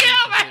head, get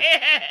out my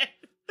head.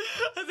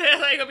 They're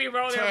like gonna be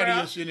rolling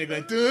around. Shit, they're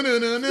like,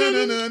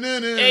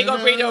 Ain't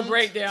gonna bring no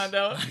breakdown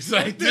though. It's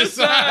like This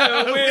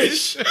I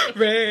wish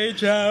Ray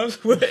Charles.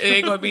 It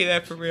ain't gonna be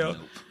that for real.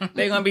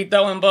 They gonna be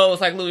throwing bows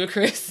like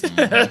Ludacris.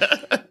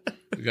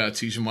 We gotta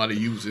teach them how to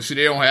use it. See,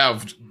 they don't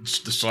have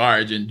the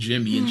Sarge and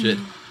Jimmy and shit.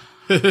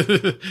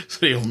 So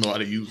they don't know how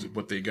to use it,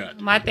 but they got.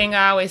 My thing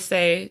I always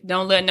say,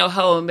 don't let no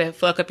hoe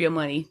fuck up your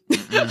money.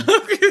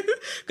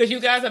 Because you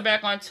guys are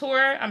back on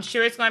tour. I'm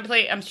sure it's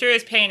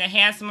paying a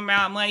handsome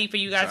amount of money for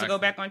you guys to go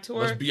back on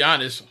tour. Let's be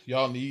honest,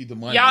 y'all need the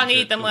money. Y'all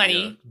need the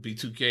money.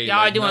 B2K. Y'all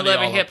are doing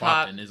Love and Hip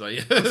Hop.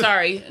 Like, I'm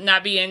sorry,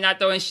 not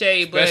throwing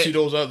shade, especially but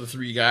those other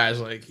three guys.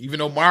 Like, even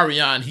though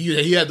Marion,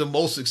 he had the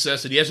most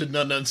success, and he hasn't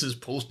done nothing since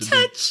Post to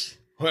touch.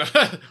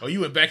 Oh, you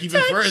went back even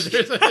further.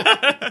 Touch.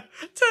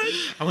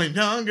 I went,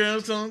 young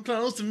girls so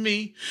close to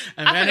me.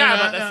 And I forgot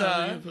about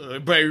that song.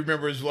 Everybody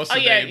remembers what's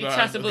the yeah, name? you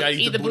trust the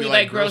eat the booty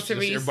like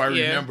groceries.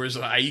 Everybody remembers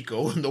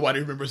Aiko.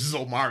 Nobody remembers his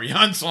old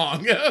Marion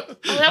song. Oh,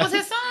 that was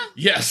his song?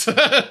 Yes.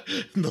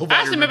 Nobody I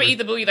just remember eat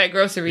the booty like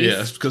groceries.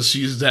 Yes, because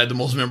she's had the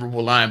most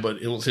memorable line,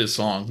 but it was his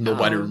song.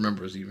 Nobody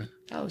remembers even.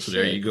 Oh, so shit.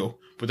 there you go.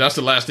 But that's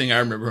the last thing I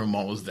remember him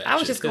on was that. I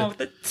was shit. just going with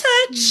the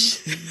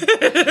touch.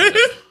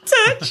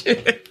 Touch.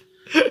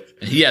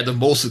 And he had the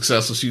most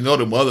success, so you know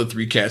them other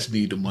three cats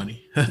need the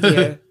money.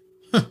 Yeah.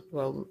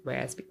 Well,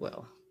 Raspy.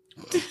 Well.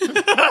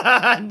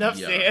 Enough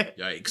said.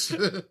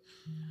 Yikes.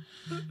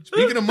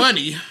 Speaking of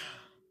money,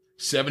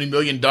 $70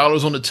 million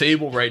on the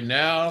table right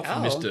now for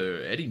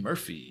Mr. Eddie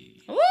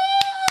Murphy. Woo!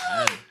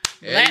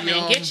 Black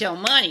man, get your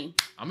money.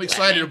 I'm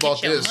excited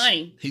about this.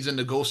 Money. He's in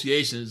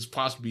negotiations,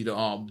 possibly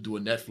to do a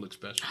Netflix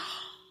special.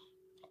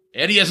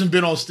 Eddie hasn't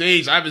been on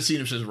stage. I haven't seen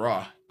him since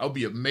Raw. That would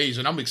be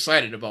amazing. I'm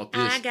excited about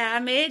this. I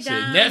got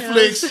McDonald's.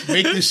 Netflix,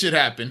 make this shit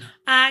happen.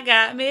 I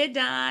got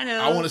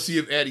McDonald's. I want to see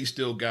if Eddie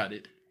still got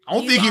it. I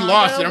don't think he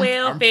lost it.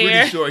 I'm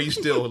pretty sure he's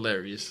still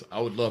hilarious.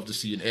 I would love to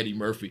see an Eddie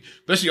Murphy,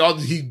 especially all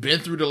that he's been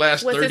through the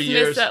last 30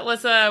 years.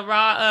 What's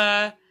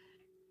Raw?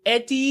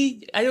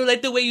 Eddie, I don't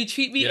like the way you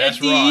treat me, That's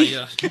Eddie. Raw,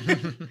 yeah.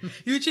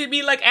 You treat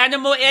me like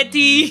animal,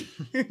 Eddie.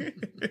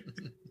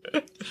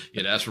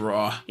 Yeah, that's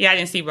Raw. Yeah, I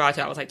didn't see Raw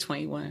till I was like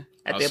 21.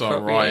 I saw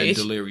Raw and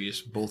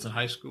Delirious, both in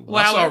high school.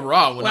 Well, I saw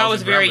Raw when I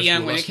was very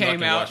young when it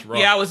came out.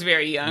 Yeah, I was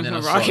very young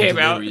when Raw came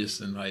out. Delirious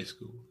in high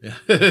school. Yeah.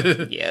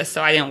 Yeah,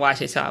 so I didn't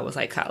watch it till I was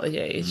like college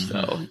age.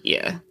 So,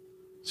 yeah.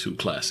 Two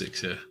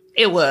classics, yeah.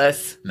 It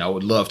was. And I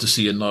would love to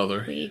see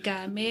another. We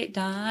got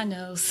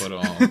McDonald's.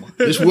 But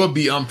this will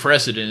be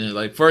unprecedented.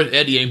 Like, first,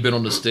 Eddie ain't been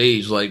on the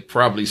stage, like,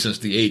 probably since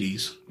the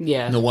 80s.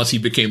 Yeah. Once he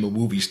became a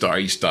movie star,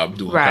 he stopped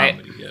doing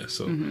comedy. Yeah,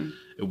 so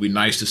it would be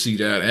nice to see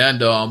that. And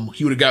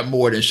he would have got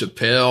more than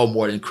Chappelle,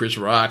 more than Chris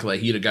Rock. Like,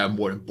 he'd have got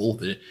more than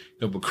both of them.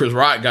 But Chris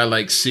Rock got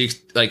like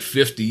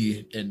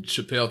 50, and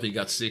Chappelle, I think,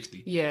 got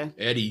 60. Yeah.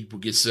 Eddie would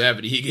get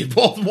 70. He get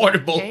both more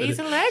than both. Yeah, he's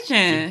a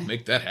legend.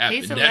 Make that happen.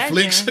 He's a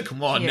Netflix, legend.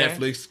 come on, Yeah.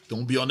 Netflix.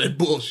 Don't be on that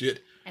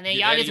bullshit. And then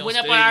Get y'all Eddie just on went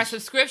up stage. on our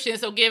subscription,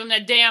 so give him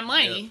that damn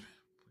money.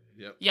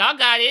 Yep. Y'all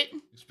got it.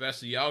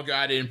 Especially y'all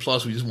got it, and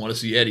plus we just want to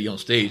see Eddie on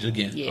stage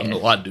again. Yeah. I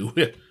know I do.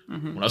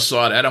 When I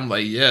saw that, I'm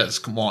like, yes,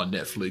 come on,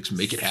 Netflix,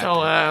 make it happen.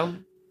 So,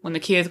 when the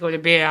kids go to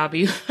bed, I'll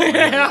be.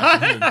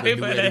 The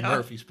new Eddie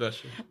Murphy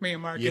special. Me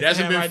and Marcus. Yeah, it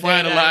hasn't been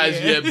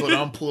finalized yet, but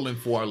I'm pulling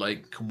for,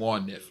 like, come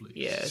on, Netflix.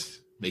 Yes.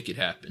 Make it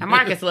happen. And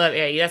Marcus loved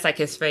Eddie. That's like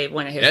his favorite,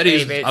 one of his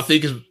Eddie's, favorites. I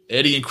think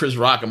Eddie and Chris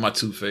Rock are my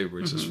two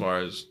favorites as far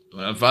as,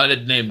 if I had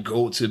to name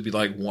GOATs, it'd be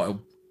like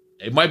one,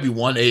 it might be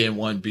 1A and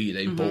 1B.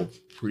 They both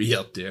pretty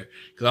up there.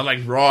 Because I like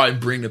Raw and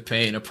Bring the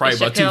Pain. They're probably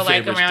my two Chappelle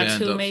favorite like around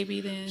stand-ups. 2 maybe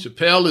then?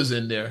 Chappelle is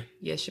in there.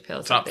 Yeah,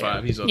 Chappelle's Top up there.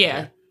 5, he's up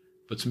there.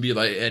 But to me,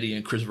 like, Eddie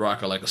and Chris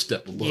Rock are like a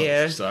step above.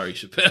 Yeah. Sorry,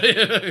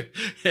 Chappelle.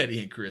 Eddie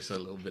and Chris are a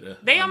little bit of...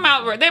 They're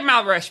Mount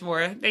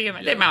Rushmore.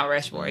 They're Mount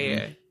Rushmore,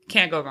 yeah.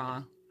 Can't go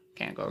wrong.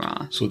 Can't go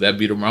wrong. So that'd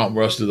be the Mount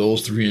Rushmore of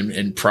those three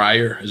and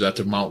prior. Is that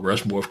the Mount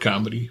Rushmore of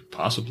comedy?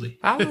 Possibly.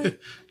 Probably.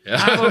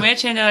 Yeah. I will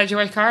mention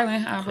George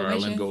Carlin.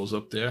 Carlin goes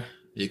up there.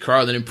 Yeah,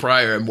 Carlin and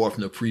Pryor are more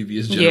from the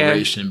previous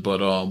generation,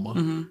 but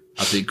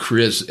I think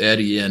Chris,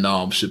 Eddie, and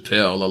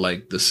Chappelle are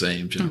like the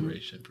same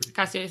generation.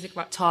 I seriously think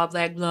about Tall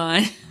Black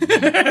Blonde.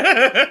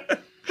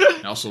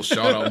 And also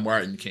shout out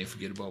Martin. Can't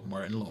forget about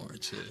Martin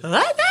Lawrence.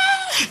 Yeah.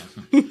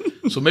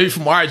 So maybe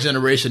from our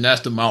generation,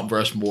 that's the Mount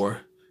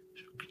Rushmore.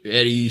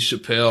 Eddie,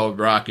 Chappelle,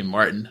 Rock, and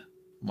Martin.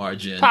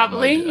 Margin.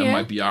 Probably, that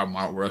might be our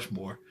Mount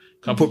Rushmore.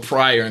 I put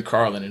Pryor and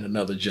Carlin in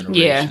another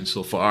generation. Yeah.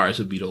 So for ours,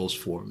 it'd be those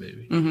four,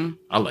 maybe.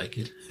 I like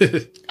it.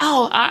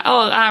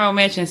 I will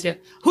mention still.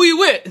 Who you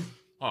with?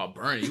 Oh,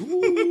 Bernie.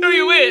 Who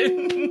you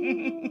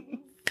with?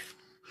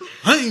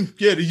 I ain't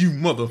scared of you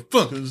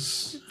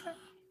motherfuckers.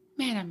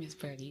 Man, I miss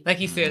Bernie. Like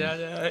you said,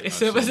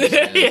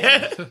 Yeah.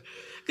 yeah. Cause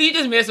you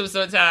just miss him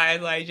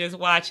sometimes, like just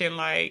watching,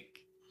 like,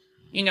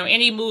 you know,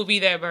 any movie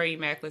that Bernie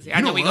Mac was in. I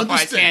know we go on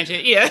a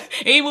tangent. Yeah,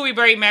 any movie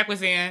Bernie Mac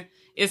was in,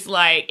 it's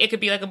like it could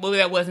be like a movie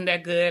that wasn't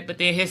that good, but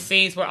then his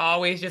scenes were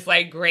always just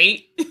like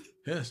great.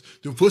 Yes,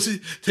 the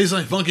pussy tastes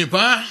like pumpkin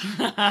pie.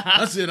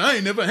 I said I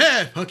ain't never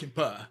had pumpkin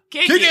pie.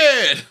 Kick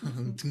it.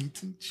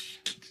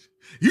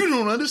 You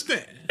don't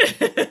understand.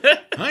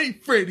 I ain't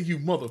afraid of you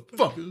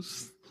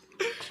motherfuckers.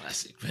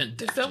 Classic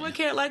Vendetta. If someone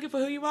can't like it for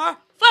who you are,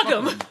 fuck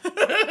them. Fuck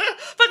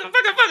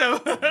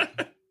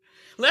them.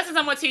 Lessons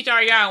I'm gonna teach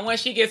Ariana when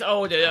she gets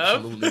older.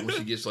 Absolutely, when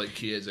she gets like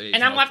kids' age.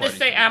 And I'm about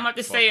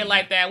to say it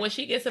like that. When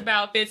she gets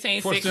about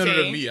 15, 16.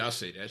 Senator me, I'll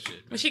say that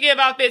shit. When she get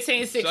about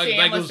 15, 16,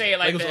 I'm gonna say it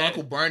like that.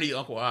 Uncle Bernie,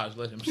 Uncle Oz,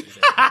 let him say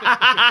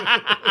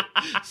that.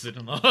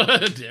 Sitting on,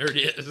 there it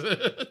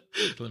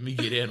is. Let me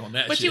get in on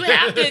that. But shit. you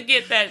have to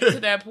get that to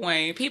that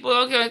point. People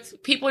don't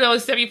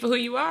accept you for who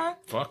you are.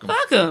 Fuck them.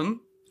 Fuck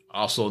them.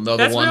 Also, another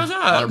That's one, real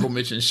talk. honorable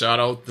mention, shout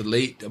out the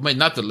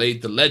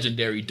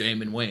legendary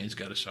Damon Wayans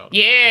got a shout out.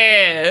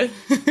 Yeah.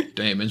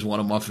 Damon's one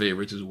of my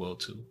favorites as well,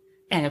 too.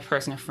 And a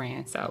personal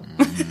friend, so.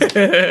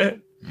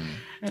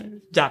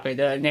 Dropping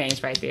the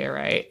names right there,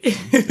 right?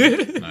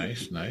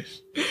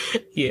 Nice.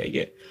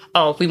 Yeah.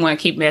 Oh, if we want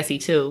to keep messy,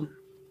 too,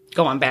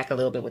 going back a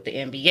little bit with the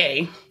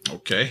NBA.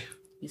 Okay.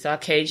 You saw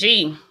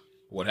KG.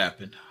 What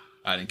happened?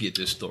 I didn't get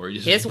this story.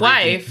 His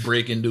wife.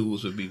 Breaking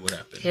news would be what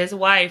happened. His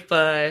wife,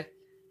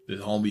 The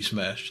homie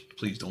smashed.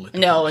 Please don't let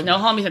no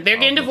homies. They're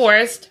getting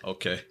divorced.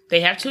 Okay. They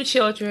have 2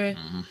 children.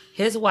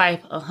 His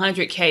wife,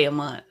 $100K a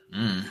month.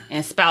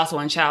 And spousal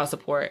and child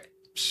support.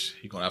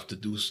 He gonna have to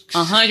do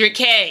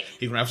 $100K.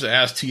 He gonna have to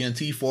ask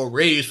TNT for a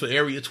raise for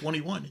Area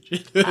 21.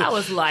 I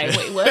was like,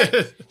 wait,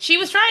 what? She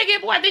was trying to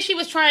get, I think she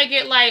was trying to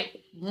get like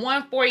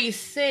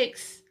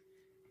 146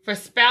 for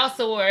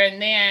spousal,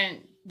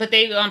 but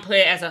they gonna put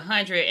it as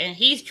 100, and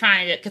he's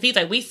trying to, because he's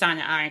like, we signed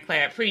an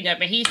ironclad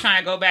prenup, and he's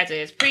trying to go back to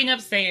his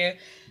prenup saying,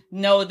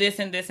 no, this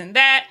and this and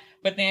that.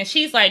 But then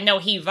she's like, no,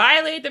 he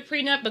violated the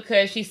prenup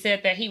because she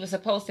said that he was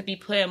supposed to be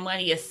putting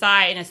money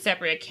aside in a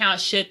separate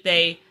account should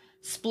they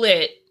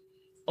split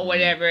or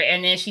whatever.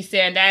 And then she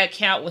said that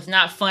account was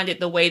not funded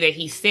the way that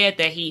he said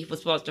that he was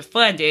supposed to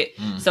fund it.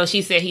 So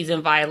she said he's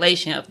in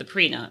violation of the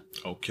prenup.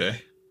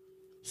 Okay.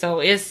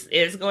 So it's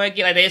going to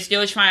get, like, they're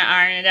still trying to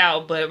iron it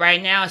out. But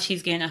right now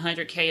she's getting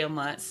 $100K a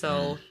month.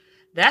 So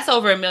that's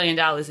over $1 million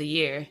a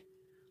year.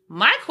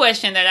 My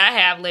question that I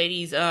have,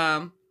 ladies,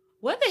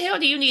 what the hell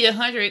do you need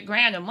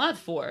 $100,000 a month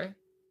for?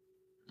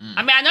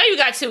 I mean, I know you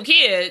got 2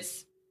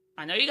 kids.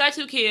 I got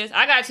 2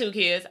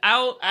 kids.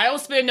 I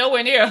don't spend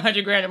nowhere near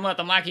 $100,000 a month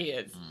on my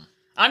kids.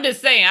 I'm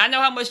just saying, I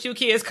know how much 2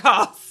 kids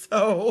cost.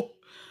 So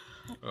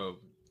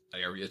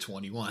Area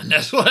 21.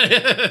 That's what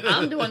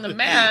I'm doing the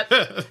math.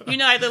 You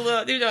know, like the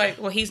little, you know, like,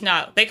 well, he's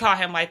not. They call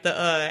him like the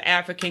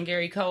African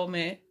Gary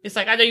Coleman. It's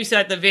like, I know you see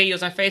like the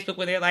videos on Facebook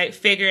where they're like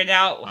figuring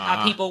out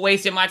how people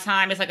wasted my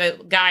time. It's like a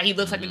guy, he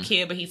looks like a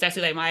kid, but he's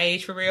actually like my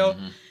age for real.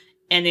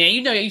 And then,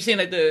 you know, you see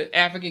like the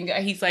African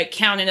guy, he's like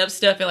counting up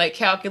stuff and like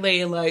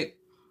calculating like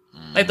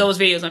those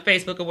videos on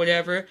Facebook or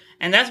whatever.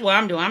 And that's what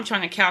I'm doing. I'm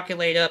trying to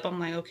calculate up. I'm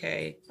like,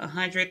 okay,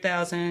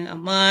 100,000 a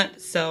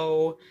month.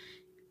 So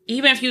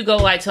even if you go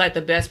like to like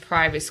the best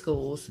private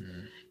schools,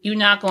 you're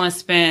not going to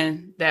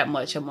spend that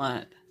much a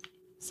month.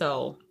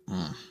 So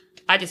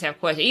I just have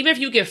questions. Even if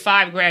you get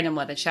 $5,000 a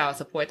month in child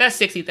support, that's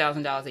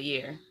 $60,000 a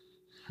year.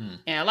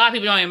 And a lot of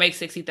people don't even make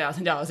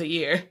 $60,000 a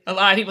year. A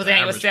lot of people's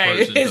annual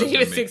salary isn't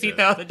even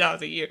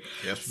 $60,000 a year.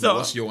 Yes, so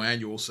what's your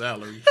annual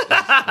salary?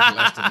 Less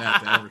than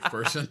that, the average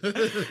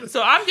person.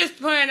 So I'm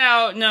just putting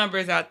out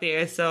numbers out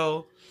there.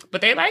 So,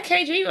 but they like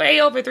KG made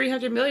over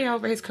 $300 million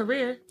over his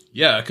career.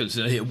 Yeah, because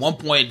at one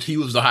point he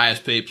was the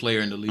highest paid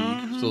player in the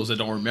league. So as I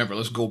don't remember,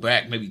 let's go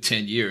back maybe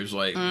 10 years.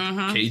 Like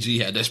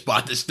KG had that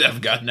spot that Steph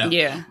got now.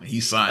 Yeah,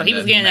 he signed. He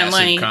was getting that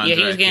money. Contract. Yeah,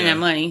 he was getting that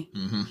money.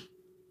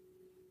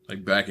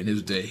 Like back in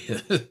his day.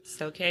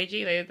 So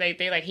KG,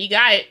 they like he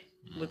got it.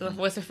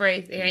 What's the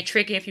phrase? It ain't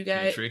tricking if you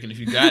got it. Tricking if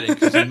you got it,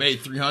 because he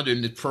made 300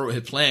 in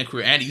his playing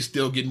career, and he's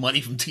still getting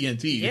money from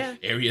TNT. Yeah,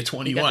 Area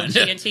 21.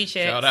 TNT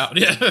checks. Shout out,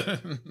 yeah.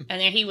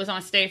 And then he was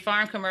on State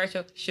Farm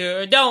commercial.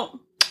 Sure don't.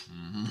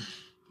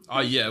 Oh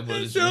yeah,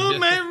 but so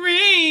many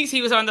rings.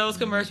 He was on those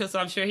commercials, so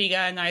I'm sure he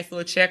got a nice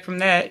little check from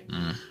that.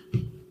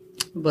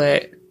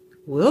 But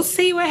we'll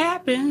see what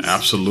happens.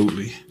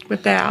 Absolutely.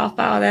 With that, I'll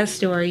follow that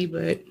story.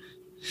 But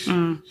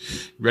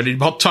ready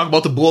to talk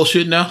about the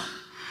bullshit now?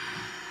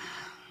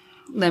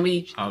 Let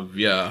me.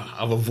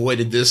 I've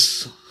avoided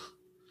this.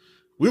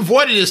 We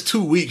avoided this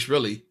 2 weeks,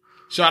 really.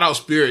 Shout out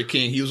Spirit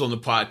King. He was on the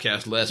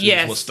podcast last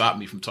week. What stopped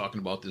me from talking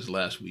about this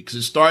last week? Because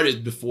it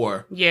started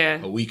before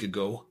a week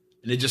ago.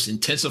 And it just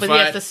intensified. But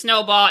yes, the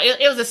snowball.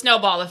 It was a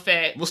snowball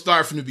effect. We'll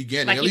start from the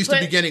beginning. Like at least the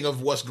beginning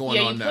of what's going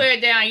on now. Yeah, you put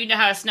it down. You know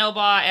how a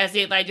snowball, as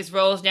it like just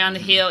rolls down the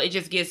hill, it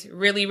just gets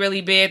really,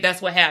 really big.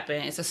 That's what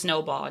happened. It's a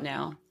snowball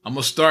now. I'm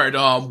going to start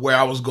where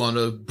I was going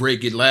to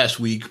break it last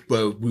week,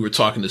 but we were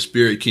talking to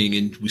Spirit King,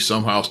 and we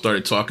somehow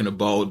started talking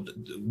about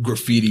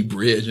Graffiti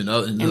Bridge and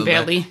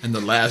Belly. And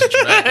the last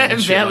draft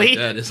and shit Belly. like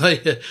that. It's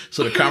like,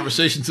 so the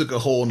conversation took a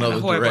whole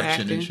nother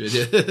direction and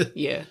shit.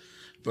 Yeah.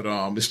 But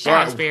it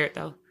started Spirit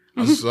though.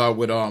 I saw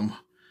with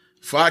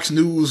Fox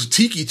News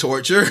tiki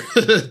torture,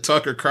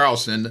 Tucker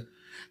Carlson.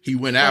 He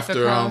went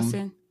after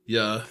Carlson.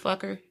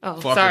 Fucker. Oh,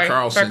 Fucker sorry.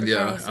 Carlson. Fucker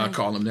Carlson. I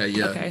call him that.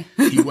 Yeah. Okay.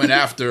 He went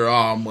after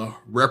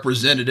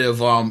Representative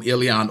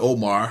Ilhan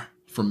Omar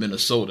from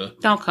Minnesota.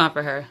 Don't come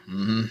for her.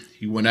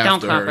 He went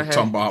after her,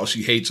 talking about how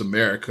she hates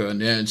America,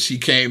 and then she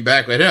came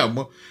back at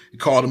him. He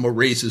called him a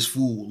racist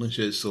fool and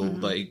shit. So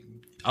like.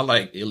 I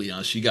like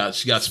Ilhan. She got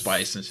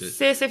spice and shit.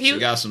 Sis, she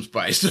got some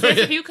spice. Sis,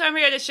 if you come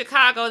here to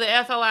Chicago, the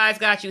FOI's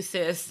got you,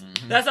 sis.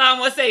 That's all I'm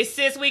gonna say.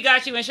 Sis, we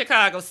got you in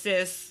Chicago,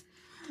 sis.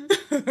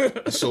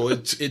 So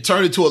it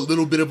turned into a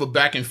little bit of a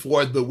back and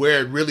forth, but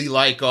where it really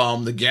like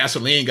the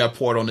gasoline got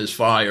poured on this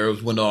fire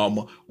was when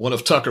one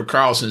of Tucker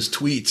Carlson's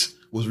tweets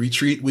was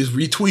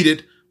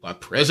retweeted by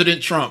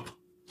President Trump.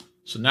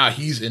 So now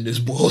he's in this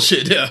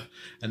bullshit, yeah,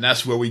 and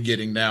that's where we're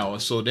getting now.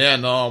 So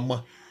then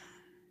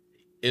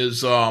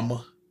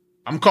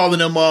I'm calling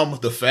them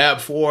the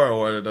Fab Four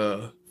or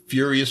the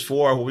Furious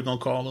Four. What we gonna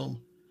call them?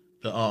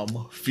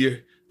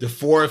 The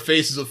four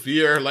faces of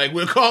fear. Like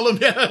we'll call them.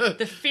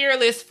 The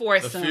fearless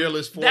foursome. The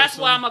fearless foursome. That's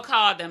what I'm gonna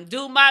call them.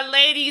 Do my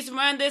ladies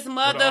run this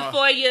mother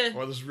for you?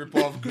 Or let's rip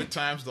off Good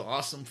Times, the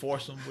awesome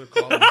foursome. We'll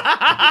call them.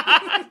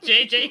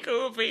 JJ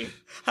Koofy,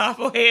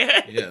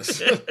 Hopplehead. Yes.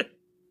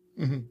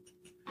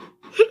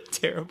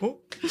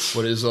 Terrible.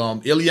 What is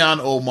Ilhan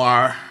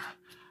Omar,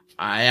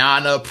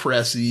 Ayanna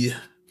Pressley,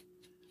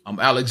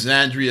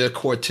 Alexandria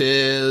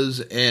Cortez,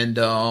 and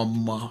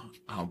Rashida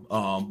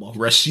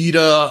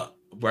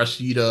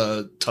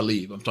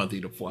Tlaib. I'm trying to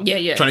think of the four.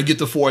 Yeah. Trying to get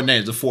the four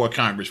names, the four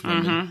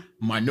congresswomen,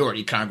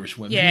 minority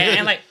congresswomen. Yeah,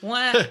 and like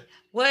what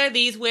do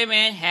these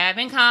women have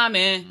in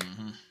common?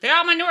 They're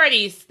all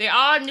minorities. They're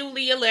all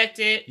newly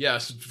elected.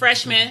 Yes.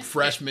 Freshmen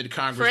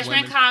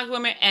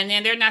congresswomen. And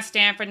then they're not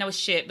standing for no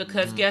shit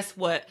because guess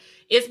what?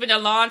 It's been a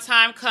long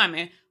time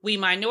coming. We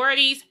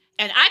minorities,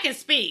 and I can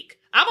speak.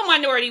 I'm a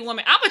minority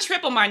woman. I'm a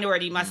triple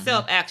minority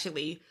myself,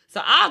 actually. So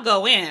I'll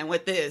go in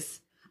with this.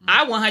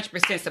 I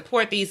 100%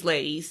 support these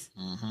ladies.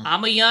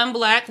 I'm a young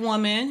black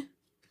woman.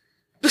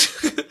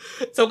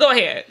 So go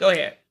ahead.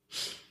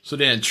 So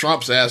then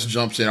Trump's ass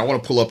jumps in. I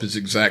want to pull up his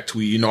exact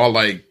tweet. You know, I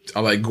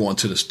like going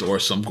to the store,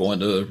 so I'm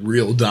going to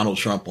real Donald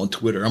Trump on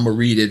Twitter. I'm going to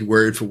read it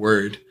word for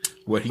word,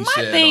 what he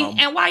said.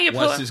 And why you're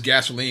once his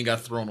gasoline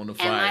got thrown on the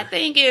fire. And my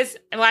thing is,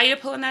 while you're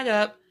pulling that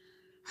up,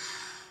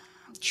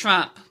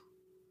 Trump.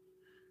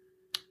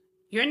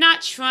 You're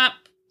not Trump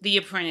the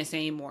apprentice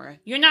anymore.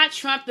 You're not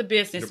Trump the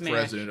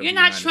businessman. You're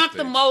not Trump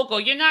the mogul.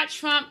 You're not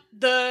Trump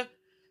the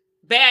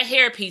bad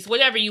hairpiece,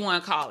 whatever you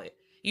want to call it.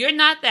 You're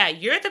not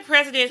that. You're the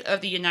president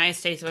of the United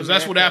States of America.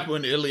 Because that's what happened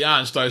when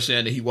Ileana started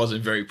saying that he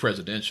wasn't very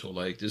presidential.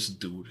 Like, this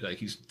dude, like,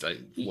 he's like,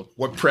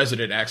 what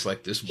president acts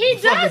like this? He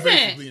doesn't.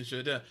 Basically, and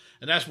shit.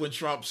 And that's when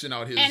Trump sent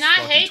out his. And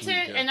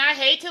I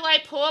hate to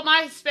like pull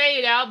my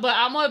spade out, but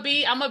I'm gonna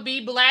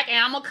be black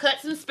and I'm gonna cut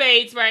some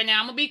spades right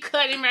now. I'm gonna be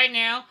cutting right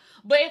now.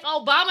 But if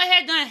Obama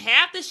had done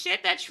half the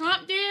shit that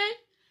Trump did,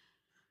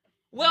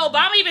 will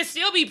Obama even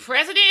still be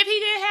president if he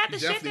did half the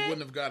shit? He definitely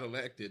wouldn't have got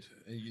elected.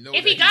 And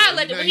if he got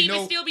elected, would he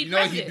even still be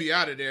president? He'd be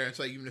out of there. It's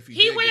like even if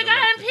he would have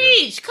got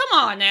impeached. Come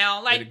on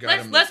now, like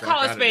let's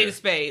call a spade a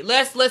spade.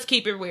 Let's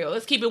keep it real.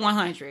 Let's keep it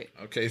 100.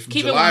 Okay, from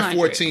July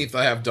 14th,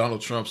 I have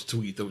Donald Trump's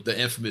tweet,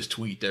 the infamous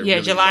tweet that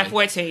July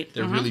 14th.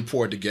 That really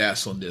poured the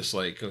gas on this,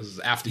 like because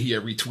after he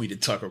had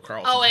retweeted Tucker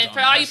Carlson. Oh, and for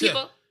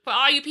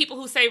all you people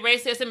who say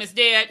racism is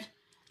dead.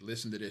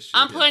 Listen to this shit.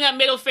 I'm putting up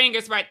middle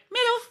fingers, right?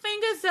 Middle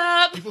fingers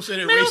up. People say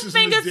that middle racism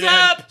fingers is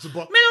dead.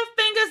 Middle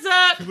fingers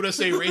up. People that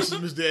say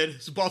racism is dead.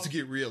 It's about to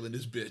get real in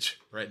this bitch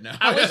right now.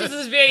 I wish this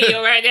was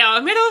video right now.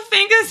 Middle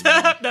fingers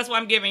up. That's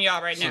what I'm giving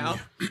y'all right now.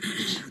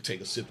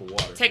 Take a sip of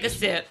water. Take a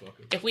sip.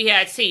 If we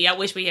had tea, I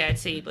wish we had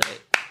tea, but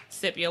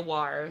sip your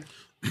water.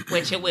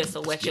 Wet your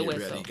whistle. Wet your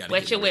whistle.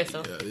 Wet your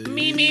whistle.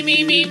 Me.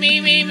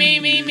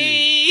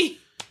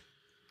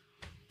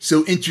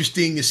 So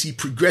interesting to see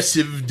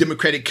progressive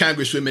Democratic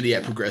Congresswomen.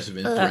 Yeah, progressive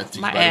in parentheses.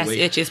 My ass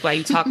itches while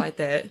you talk like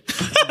that.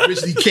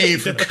 Originally came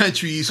from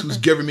countries whose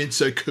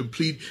governments are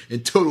complete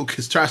and total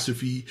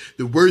catastrophe,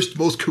 the worst,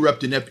 most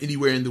corrupt and inept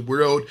anywhere in the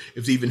world,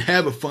 if they even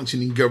have a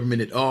functioning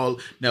government at all.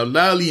 Now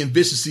loudly and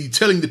viciously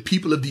telling the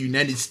people of the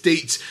United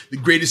States, the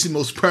greatest and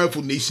most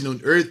powerful nation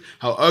on earth,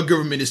 how our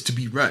government is to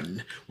be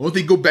run. Won't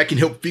they go back and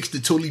help fix the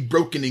totally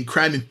broken and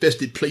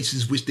crime-infested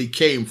places which they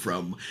came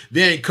from?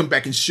 Then come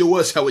back and show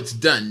us how it's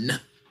done.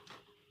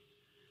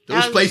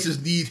 Those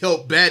places need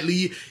help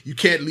badly. You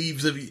can't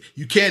leave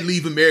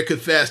America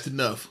fast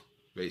enough.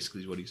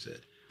 Basically, is what he said.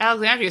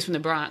 Alexandria's from the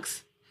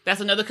Bronx. That's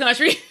another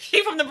country.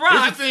 She's from the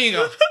Bronx. Here's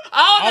the thing.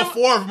 All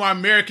four of my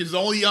Americans, the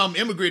only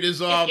immigrant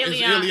is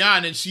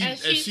Ileana, and she's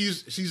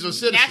a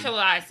citizen.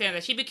 Naturalized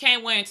citizen. She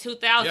became one in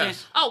 2000.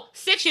 Yes. Oh,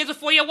 6 years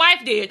before your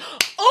wife did.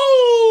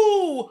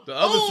 Oh, the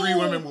other three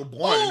women were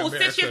born in America.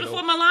 6 years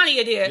before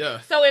Melania did.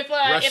 Yeah. So if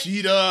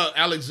Rashida,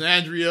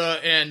 Alexandria,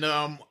 and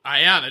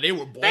Ayanna, they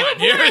were born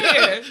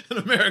here in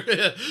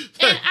America.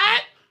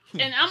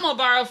 And I'm gonna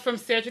borrow from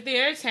Cedric the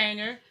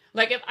Entertainer.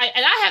 Like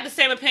I have the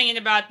same opinion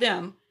about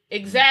them.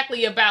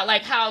 Exactly about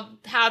like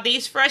how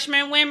these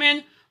freshman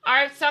women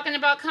are talking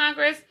about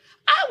Congress.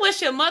 I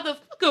wish a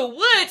motherfucker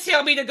would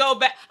tell me to go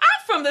back.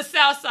 I'm from the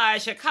South Side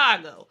of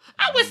Chicago.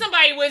 I wish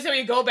somebody would tell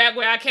me to go back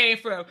where I came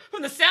from.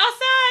 From the South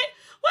Side?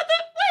 What are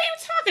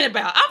you talking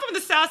about? I'm from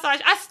the South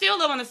Side. I still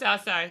live on the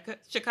South Side of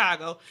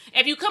Chicago.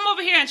 If you come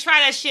over here and try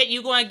that shit,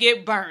 you're going to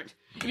get burnt.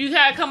 If you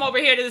gotta come over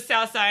here to the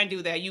South Side and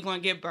do that, you're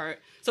going to get burnt.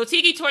 So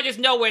tiki torches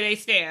know where they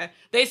stand.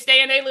 They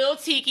stay in their little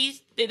tikis,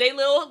 they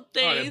little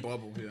things.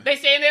 Bubble, yeah. They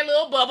stay in their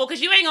little bubble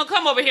because you ain't gonna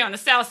come over here on the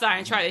South Side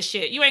and try this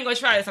shit. You ain't gonna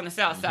try this on the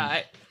South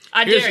Side.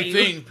 I dare you.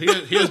 Here's the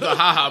thing. Here's the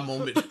haha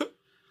moment.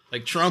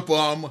 Like Trump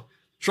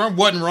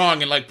wasn't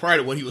wrong in like part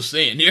of what he was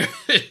saying here.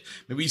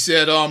 Maybe he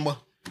said,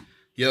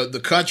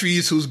 the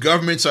countries whose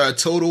governments are a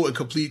total and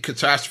complete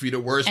catastrophe, the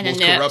worst, and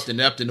most corrupt and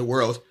inept in the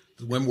world.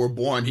 When we're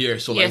born here,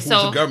 so like, who's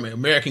the government?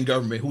 American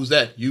government. Who's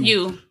that?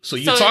 You. So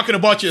you're talking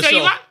about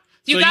yourself.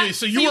 You were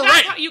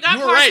right. You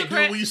were right,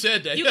 dude, when you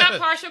said that. You got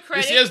partial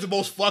credit. This is the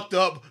most fucked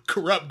up,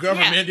 corrupt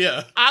government.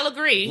 Yeah, I'll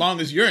agree. As long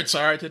as you're in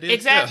charge of it.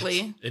 Exactly.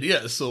 Yes, it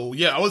is. So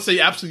yeah, I would say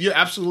you're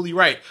absolutely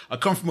right. I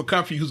come from a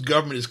country whose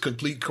government is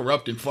complete,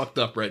 corrupt, and fucked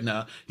up right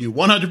now. You're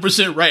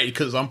 100% right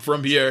because I'm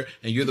from here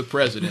and you're the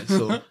president.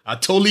 So I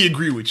totally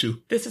agree with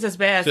you. This is as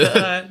bad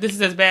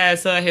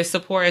as his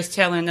supporters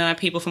telling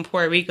people from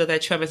Puerto Rico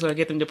that Trump is going to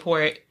get them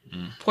deported.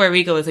 Puerto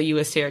Rico is a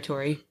U.S.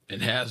 territory.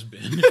 It has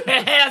been.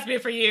 It has been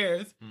for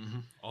years.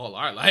 Mm-hmm. All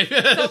our life.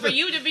 So for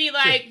you to be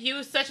like,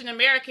 you such an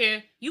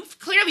American, you've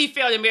clearly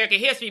failed American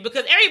history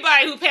because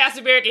everybody who passed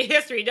American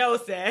history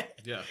knows that.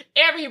 Yeah.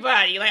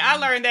 Everybody. Like, I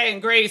learned that in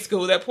grade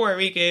school, that Puerto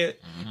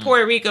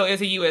Rico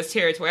is a U.S.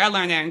 territory. I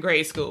learned that in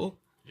grade school.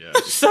 Yeah.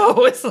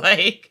 So it's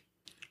like...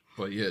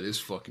 But yeah, this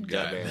fucking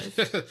guy.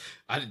 So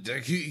how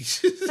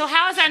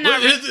is that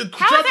not racist?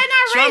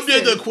 Trump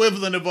did the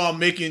equivalent of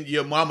making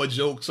your mama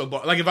jokes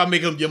about, like if I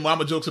make your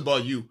mama jokes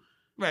about you.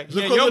 Right.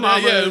 Yeah, your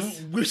mama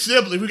we're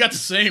siblings. We got the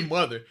same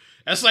mother.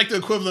 That's like the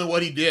equivalent of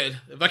what he did.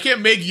 If I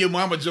can't make your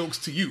mama jokes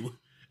to you,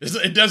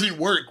 it doesn't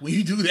work. When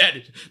you do that,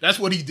 that's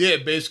what he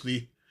did,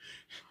 basically.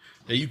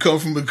 And you come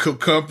from a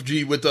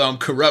country with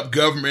corrupt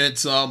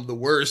governments, the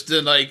worst,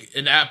 and like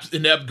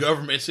inept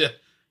governments. Yeah.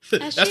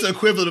 That's the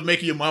equivalent of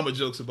making your mama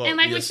jokes about. And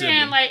like we're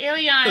saying, like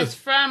Ileana is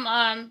from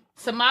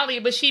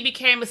Somalia, but she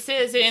became a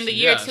citizen in the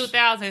year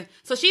 2000.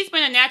 So she's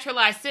been a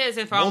naturalized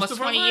citizen for almost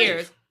 20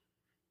 years.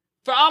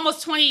 For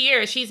almost 20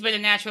 years, she's been a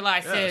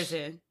naturalized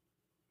citizen.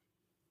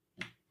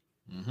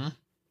 Mm-hmm.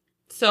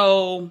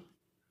 So,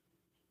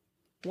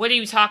 what are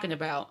you talking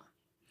about?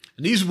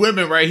 And these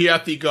women right here, I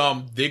think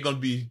they're gonna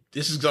be.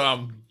 This is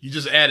you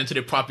just add into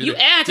their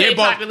popularity. You add to their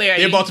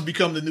popularity. They're about to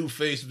become the new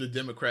face of the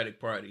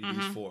Democratic Party.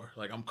 These four,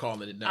 like I'm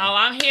calling it now. Oh,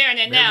 I'm hearing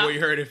it now. We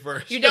heard it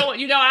first. You know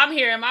I'm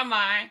hearing in my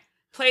mind.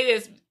 Play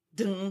this.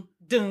 Dun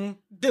dun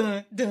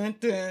dun dun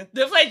dun.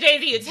 They play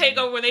Jay-Z and take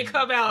over when they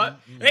come out.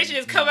 They should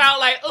just come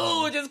out like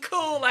ooh, just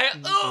cool, like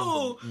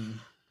ooh.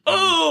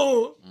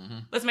 Ooh,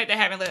 let's make that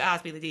happen. Let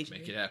Oz be the DJ.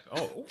 Make it happen.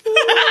 Oh,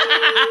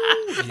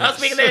 yes. I'm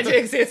speaking that into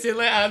existence.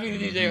 Let Oz be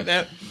the DJ with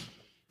that.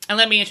 And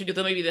let me introduce.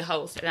 Let me be the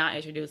host, and I'll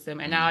introduce him.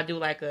 And I'll do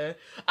like a.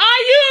 Are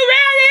you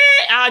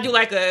ready? I'll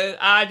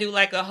do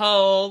like a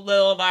whole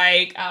little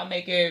like. I'll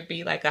make it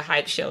be like a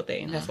hype show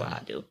thing. That's what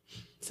I do.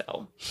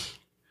 So.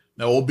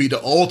 That will be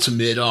the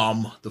ultimate,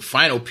 the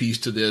final piece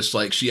to this.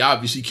 Like, she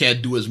obviously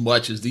can't do as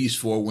much as these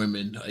four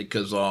women,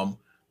 because,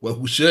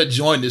 who should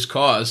join this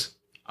cause.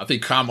 I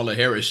think Kamala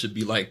Harris should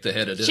be like the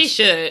head of this. She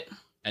should.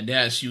 And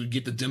then she would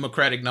get the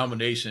Democratic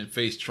nomination and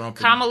face Trump.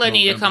 Kamala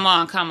need to come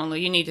on. Kamala,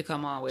 you need to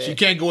come on with it. She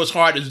can't go as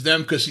hard as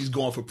them because she's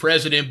going for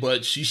president,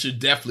 but she should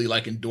definitely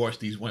like endorse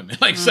these women,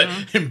 like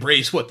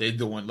embrace what they're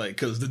doing, like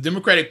because the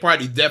Democratic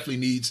Party definitely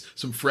needs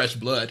some fresh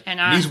blood.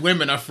 And these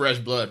women are fresh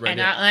blood, right?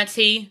 And our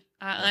Auntie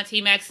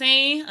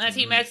Maxine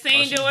doing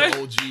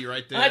the OG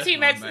right there. Auntie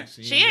Maxine,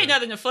 she ain't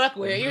nothing to fuck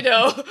with, you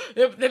know.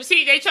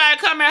 They try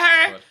to come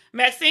at her.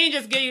 Maxine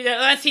just give you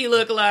that auntie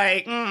look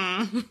like.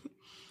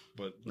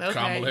 But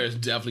Kamala Harris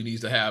definitely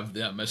needs to have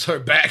them as her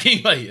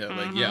backing. Like,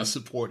 I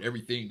support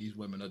everything these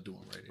women are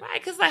doing right here.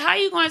 Right, because like, how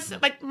you going to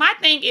like? My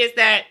thing is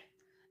that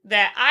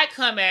I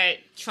come at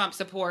Trump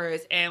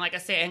supporters and like I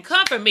said, and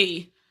come for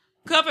me,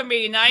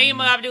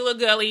 Naima Abdullah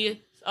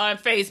Gully. On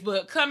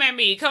Facebook, come at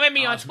me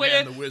on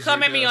Twitter,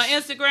 come at me on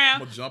Instagram. I'm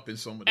gonna jump in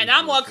some of and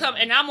I'm gonna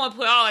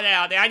put all of that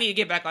out there. I need to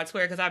get back on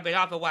Twitter because I've been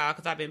off a while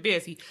because I've been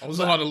busy. I was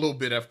on a little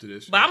bit after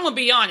this, but I'm gonna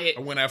be on it. I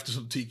went after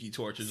some tiki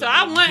torches. So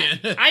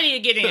I need to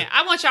get in.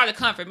 I want y'all to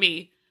come for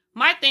me.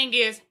 My thing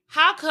is,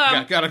 how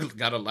come?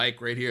 Got a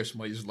like right here.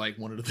 Somebody's like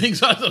one of the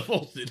things I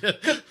posted.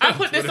 I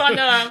put this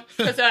on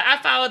because I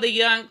follow the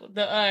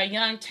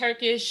young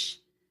Turkish.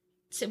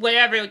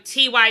 Whatever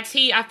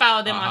TYT, I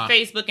follow them on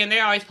Facebook, and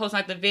they're always posting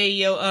like the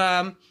video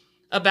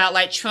about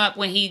like Trump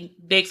when he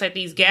makes like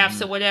these gaffes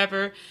or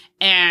whatever.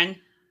 And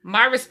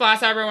my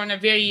response I wrote on the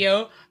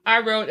video,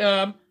 I wrote,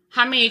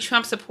 "How many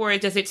Trump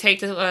supporters does it take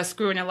to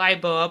screw in a light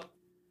bulb?"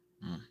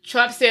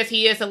 Trump says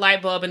he is a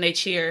light bulb, and they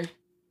cheer.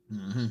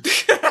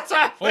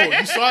 That's why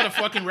you saw the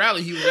fucking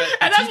rally he was at.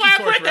 And that's why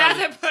I put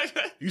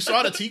that. You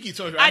saw the tiki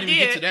torch. I didn't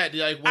even get to that.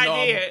 Like, when,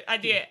 I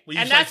did.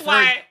 And that's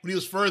why when he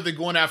was further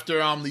going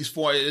after these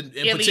four, in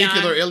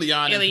particular,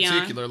 Ilhan in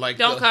particular, like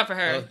don't cover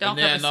her. Don't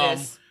cover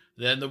sis.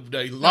 Then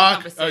the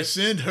lock,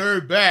 send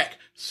her back.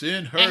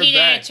 Send her and he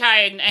back. Didn't try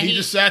it, and he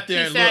just sat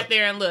there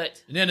and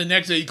looked. And then the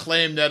next day he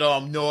claimed that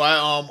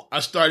I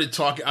started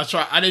talking.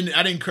 I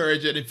didn't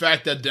encourage it. In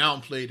fact, I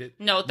downplayed it.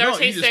 No,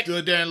 13 seconds.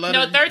 Stood there and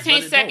let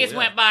 13 seconds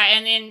went by,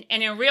 and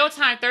in real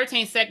time,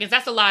 13 seconds.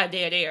 That's a lot of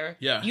dead air.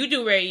 Yeah, you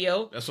do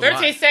radio. That's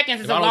 13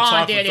 seconds is a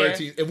long dead air.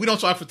 If we don't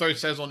talk for 30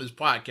 seconds on this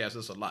podcast,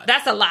 that's a lot.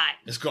 That's a lot.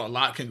 A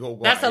lot can go.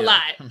 That's a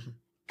lot.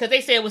 Because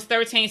they said it was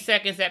 13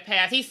 seconds that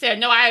passed. He said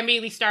no. I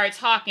immediately started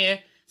talking.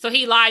 So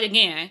he lied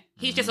again.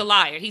 He's just a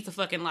liar. He's a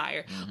fucking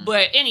liar.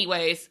 But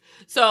anyways,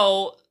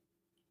 so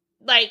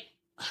like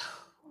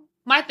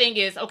my thing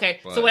is, okay,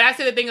 so when I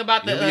said the thing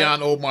about the Ilhan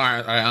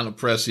Omar, Ayanna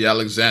Pressley,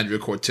 Alexandria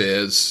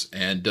Cortez,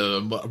 and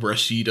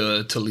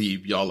Rashida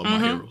Tlaib, y'all are my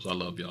heroes. I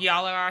love y'all.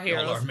 Y'all are our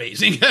heroes. Y'all are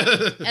amazing.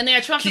 And then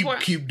a Trump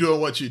supporter keep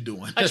doing what you're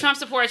doing. A Trump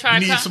supporter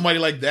tried to need somebody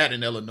like that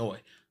in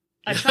Illinois.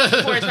 A Trump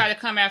supporter tried to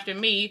come after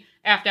me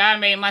after I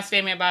made my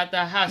statement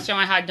about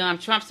showing how dumb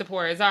Trump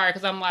supporters are,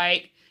 because I'm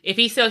like, if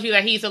he tells you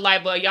that he's a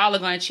light bulb, y'all are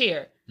going to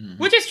cheer.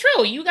 Which is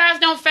true. You guys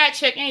don't fact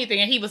check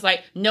anything. And he was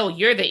like, no,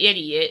 you're the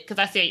idiot. Because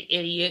I said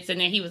idiots. And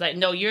then he was like,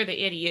 no, you're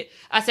the idiot.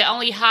 I said,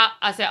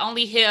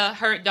 only hear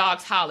hurt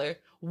dogs holler.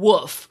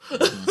 Woof.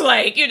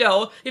 Like, you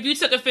know, if you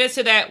took offense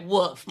to that,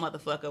 woof,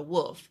 motherfucker,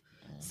 woof.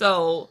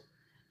 So,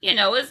 you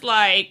know, it's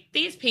like,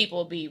 these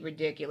people be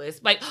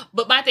ridiculous. Like,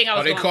 but my thing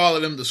they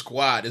calling them the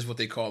squad is what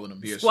they calling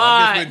them here. Squad. So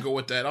I guess we can go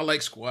with that. I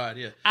like squad,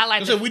 yeah.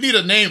 We need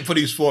a name for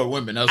these four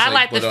women. I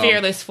like the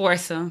fearless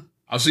foursome.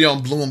 I see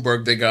on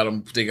Bloomberg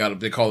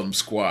they call them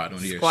squad on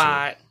here.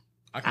 Squad.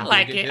 So I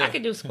like it. Yeah. I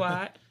can do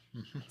squad.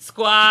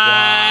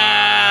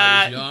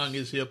 Squad. Young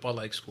is hip. I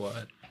like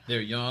squad.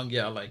 They're young.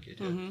 Yeah, I like it.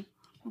 Yeah.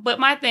 But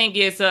my thing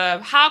is,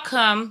 how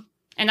come,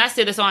 and I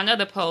said this on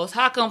another post,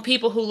 how come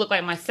people who look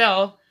like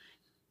myself,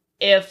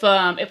 if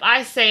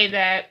I say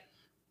that,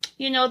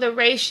 you know, the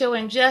racial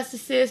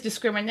injustices,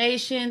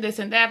 discrimination, this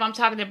and that, if I'm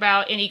talking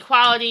about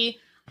inequality,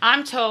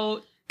 I'm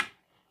told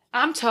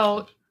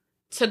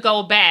to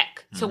go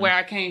back to where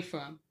I came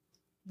from.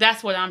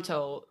 That's what I'm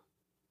told.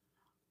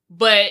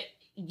 But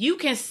you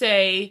can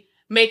say,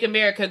 make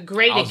America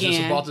great again. I was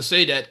just about to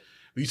say that.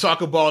 We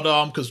talk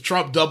about because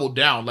Trump doubled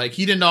down. Like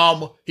he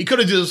didn't he could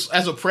have just,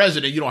 as a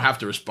president, you don't have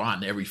to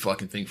respond to every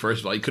fucking thing. First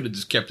of all, he could have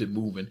just kept it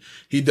moving.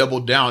 He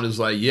doubled down. It's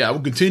like, yeah, I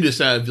will continue to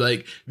sound like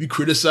if you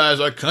criticize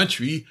our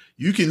country,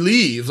 you can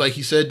leave. Like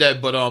he said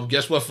that, but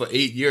guess what? For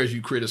 8 years,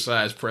 you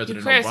criticized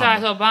President Obama. You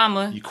criticized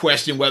Obama. You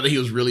questioned whether he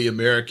was really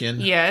American.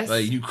 Yes.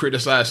 Like you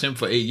criticized him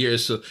for 8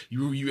 years. So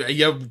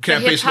your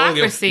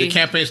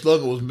campaign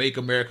slogan was "Make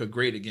America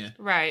Great Again."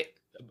 Right.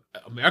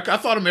 America. I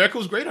thought America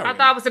was great already. I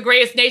thought it was the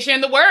greatest nation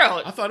in the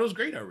world. I thought it was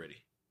great already.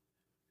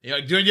 You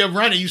know, during your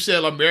running, you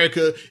said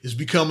America has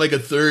become like a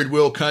third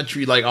world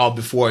country. Like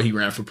before he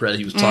ran for president,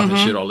 he was talking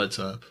shit all that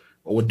time.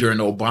 Or during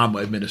the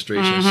Obama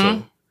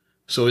administration.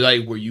 So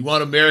like, were you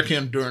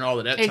un-American during all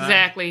of that time?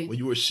 Exactly. When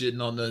you were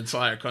shitting on the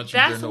entire country.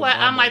 That's what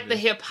I'm like, the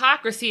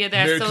hypocrisy of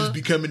that. America's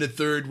becoming a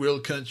third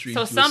world country.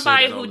 So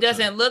somebody who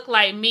doesn't look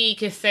like me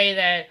can say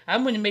that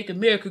I'm going to make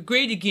America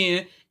great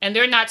again, and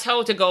they're not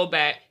told to go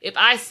back. If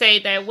I say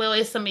that, well,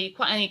 it's some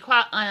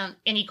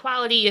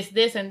inequality, it's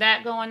this and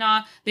that going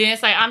on, then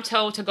it's like I'm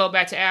told to go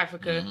back to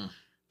Africa.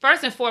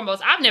 First and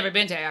foremost, I've never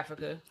been to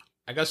Africa.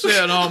 Like I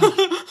said,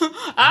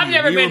 I've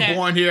never been there. We were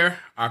born here.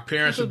 Our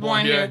parents were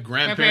born here.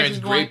 Grandparents,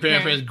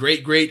 great-grandparents,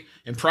 great,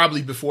 and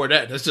probably before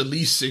that. That's at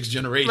least 6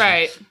 generations.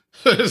 Right.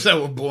 That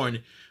were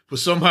born. But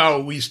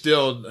somehow we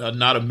still are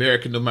not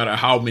American no matter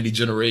how many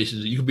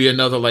generations. You could be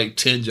another like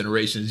 10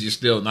 generations. You're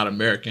still not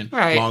American.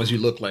 Right. As long as you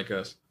look like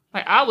us.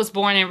 Like I was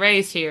born and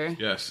raised here.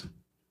 Yes.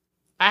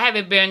 I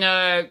haven't been,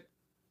 I've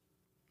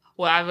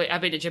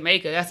been to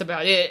Jamaica. That's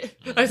about it.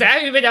 Like I said, I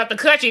haven't been out the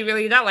country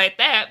really, not like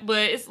that.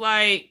 But it's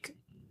like,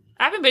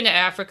 I haven't been to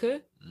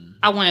Africa.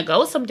 I want to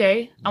go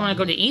someday. I want to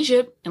go to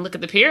Egypt and look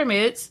at the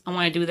pyramids. I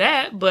want to do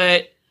that.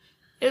 But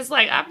it's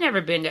like, I've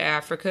never been to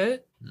Africa.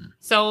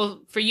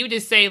 So for you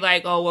to say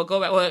like, oh, well, go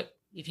back. Well,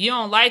 if you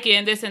don't like it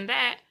and this and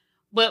that.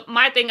 But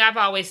my thing I've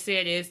always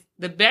said is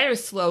the better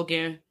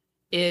slogan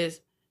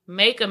is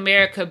make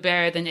America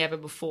better than ever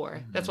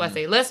before. That's why I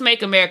say, let's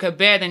make America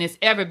better than it's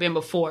ever been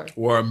before.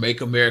 Or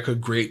make America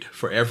great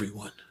for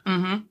everyone.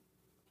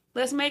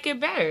 Let's make it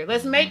better.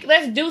 Let's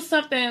do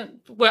something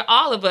with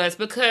all of us,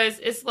 because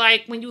it's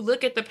like when you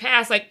look at the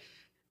past, like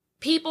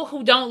people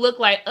who don't look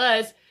like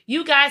us,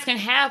 you guys can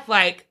have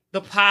like the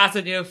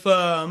positive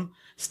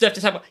stuff to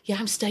talk about. Yeah,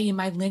 I'm studying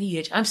my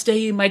lineage. I'm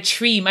studying my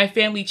tree, my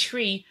family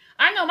tree.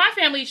 I know my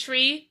family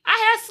tree. I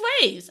had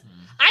slaves.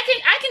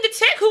 I can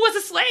detect who was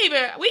a slave.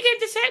 We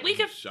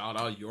can shout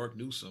out York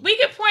Newsom. We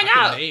can point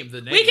out. Name the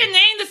name. We can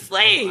name the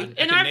slave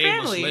in our name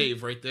family. A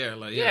slave right there.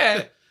 Like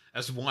yeah.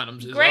 That's one. I'm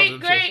just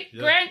great granddaddy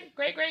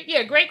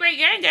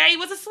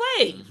was a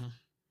slave.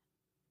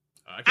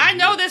 I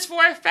know this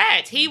for a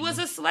fact. He was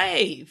a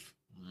slave.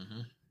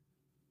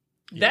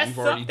 Yeah, that's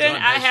something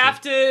I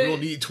have to. We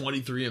don't need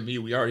 23andMe.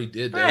 We already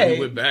did that. Right. We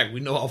went back. We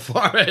know how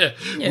far.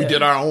 We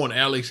did our own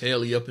Alex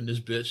Haley up in this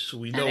bitch, so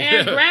we know.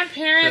 And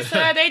grandparents,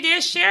 they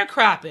did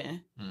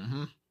sharecropping,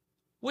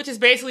 which is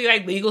basically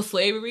like legal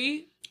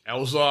slavery. That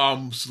was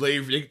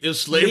slavery. It's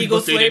slavery, legal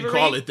but they slavery. Didn't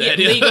call it that.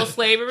 Yeah, legal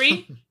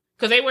slavery.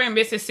 Because they were in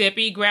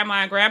Mississippi,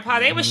 grandma and grandpa,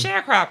 they were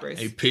sharecroppers.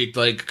 They picked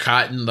like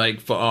cotton, like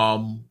for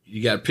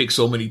you got to pick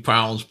so many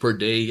pounds per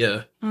day,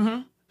 yeah.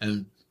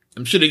 And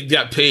I'm sure they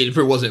got paid. If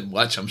it wasn't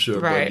much, I'm sure,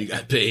 but you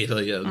got paid,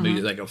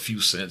 maybe like a few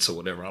cents or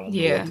whatever. I don't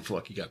know what the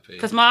fuck you got paid.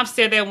 Because Mom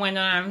said that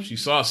when she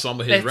saw some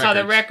of his records. They saw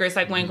the records,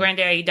 like when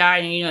Granddaddy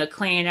died, and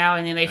cleaning out,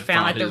 and then they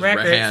found like the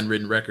records,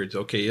 handwritten records.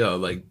 Okay,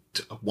 like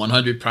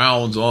 100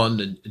 pounds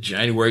on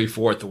January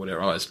 4th or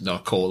whatever. Oh, it's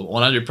not cold.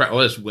 100 pounds. Oh,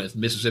 it's when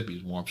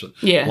Mississippi's warm. So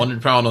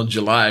 100 pounds on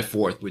July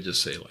 4th. We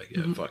just say like,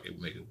 fuck it,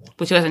 make it warm.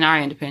 Which wasn't our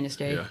Independence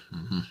Day. Yeah.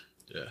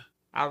 Yeah.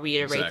 I'll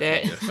reiterate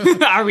that. Yeah.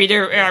 I'll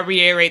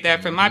reiterate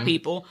that for my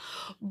people.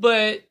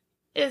 But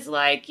it's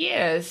like,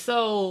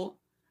 so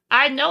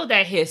I know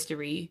that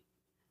history.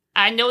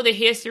 I know the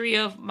history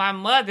of my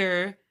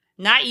mother,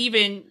 not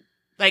even,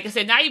 like I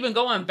said, not even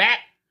going back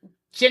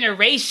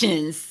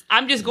generations.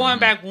 I'm just going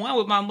back one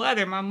with my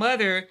mother. My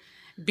mother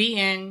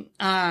being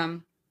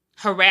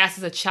harassed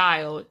as a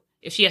child.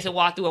 If she has to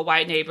walk through a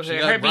white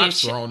neighborhood, her being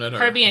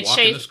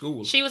chased.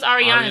 She was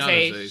Ariana's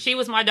age. She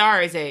was my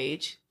daughter's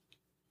age.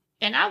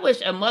 And I wish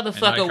a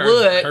motherfucker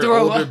would her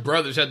throw older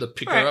brothers had to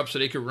pick her up so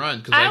they could run,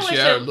 because she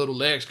had her little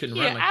legs couldn't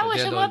run. Like I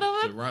wish a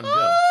motherfucker to run.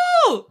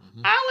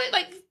 I would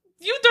like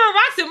you throw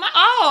rocks at my.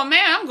 Oh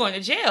man, I'm going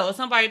to jail. If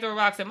somebody throw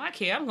rocks at my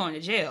kid, I'm going to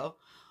jail.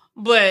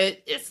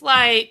 But it's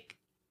like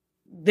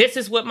this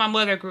is what my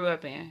mother grew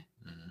up in.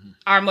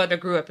 Our mother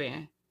grew up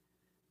in.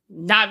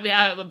 Not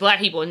black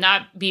people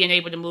not being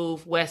able to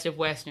move west of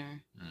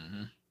Western.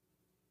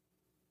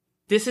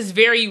 This is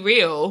very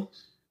real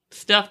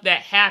stuff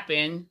that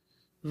happened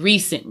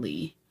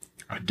recently.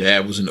 Our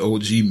dad was an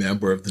OG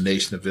member of the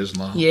Nation of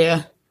Islam.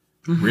 Yeah.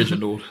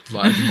 Original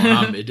Elijah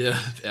Muhammad,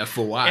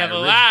 FOI.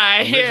 Original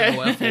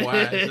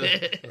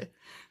FOI.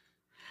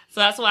 So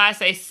that's why I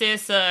say,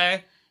 sis,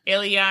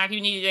 Elian, if you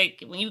need,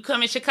 when you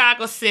come in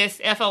Chicago, sis,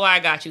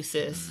 FOI got you,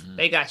 sis.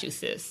 They got you,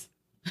 sis.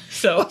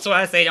 So that's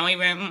why I say, don't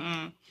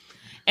even,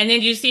 And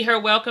then you see her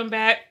welcome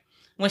back.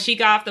 when she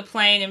got off the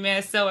plane in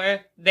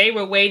Minnesota, they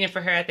were waiting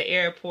for her at the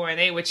airport and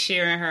they were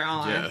cheering her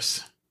on.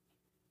 Yes.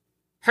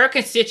 Her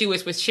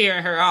constituents was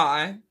cheering her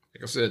on.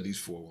 Like I said, these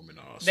 4 women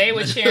are awesome. They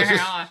were cheering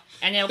her on.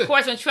 And then, of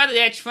course, when Trump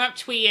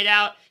tweeted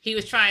out, he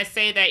was trying to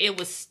say that it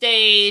was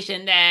staged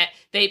and that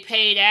they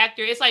paid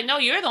actors. It's like, no,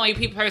 you're the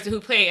only person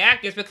who paid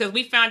actors, because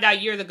we found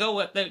out years ago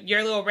with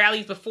your little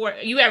rallies before.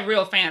 You have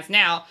real fans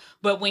now.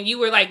 But when you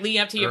were like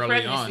leading up to your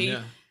presidency,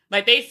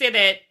 like they said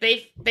that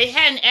they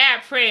had an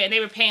ad print and they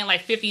were paying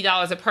like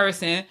 $50 a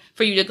person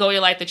for you to go to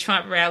like the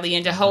Trump rally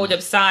and to hold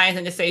up signs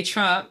and to say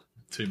Trump.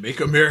 To make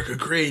America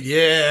great,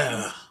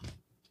 yeah.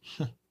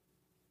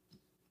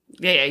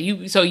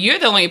 Yeah, so you're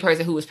the only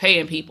person who was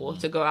paying people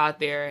to go out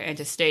there and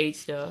to stage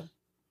stuff.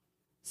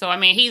 So, I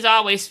mean, he's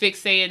always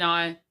fixated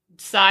on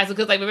size.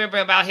 Because, like, remember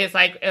about his,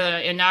 like,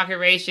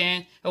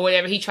 inauguration or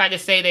whatever, he tried to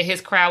say that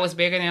his crowd was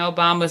bigger than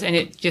Obama's, and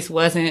it just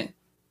wasn't.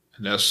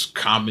 And that's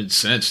common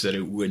sense that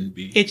it wouldn't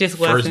be. It just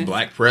wasn't. First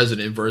black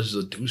president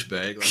versus a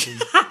douchebag. Like, who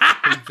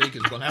you think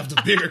is going to have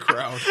the bigger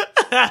crowd?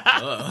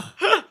 Duh.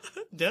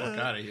 Fuck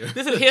out of here.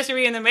 This is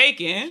history in the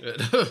making.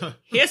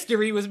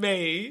 History was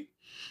made.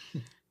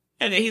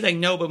 And then he's like,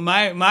 no, but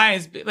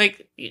mine's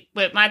like,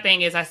 but my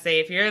thing is, I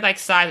say, if you're like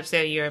size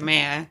upset, you're a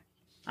man.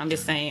 I'm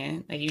just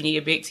saying, like, you need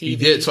a big TV. He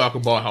did talk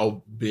about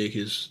how big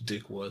his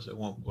dick was at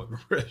one point.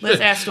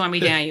 Let's ask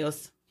Stormy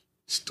Daniels.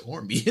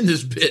 Stormy in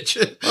this bitch.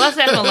 Well, let's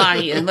ask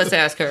Melania. Let's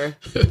ask her.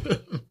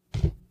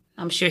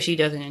 I'm sure she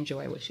doesn't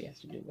enjoy what she has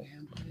to do with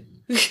him.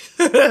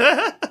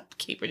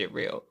 Keeping it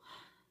real.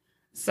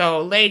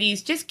 So,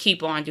 ladies, just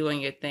keep on doing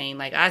your thing.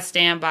 Like, I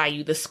stand by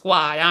you, the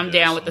squad. I'm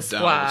down with the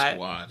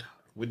squad.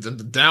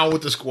 Down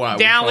with the squad.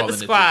 Down with the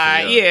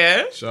squad,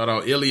 yeah. Shout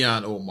out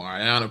Ilhan Omar,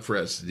 Ayanna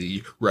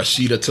Pressley,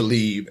 Rashida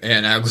Tlaib,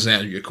 and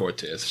Alexandria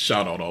Cortez.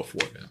 Shout out all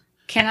 4 of them.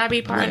 Can I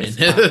be part of the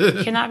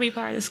squad? Can I be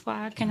part of the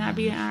squad? Can I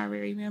be an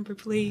honorary member,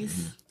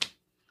 please?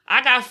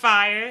 I got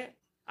fired.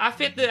 I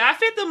fit the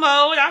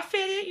mold. I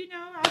fit it, you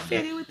know. I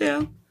fit it with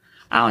them.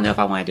 I don't know if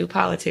I want to do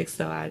politics,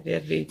 though.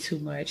 That'd be too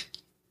much.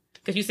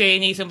 Because you say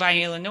you need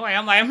somebody in Illinois.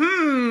 I'm like,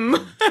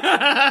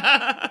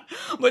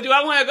 But do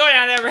I want to go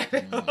down that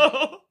rabbit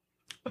hole?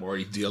 I'm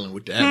already dealing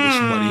with that with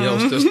somebody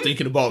else that's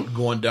thinking about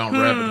going down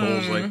rabbit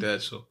holes like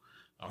that. So,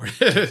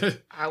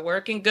 I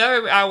work in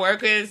government. I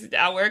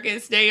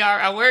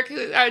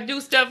do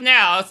stuff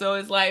now. So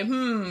it's like,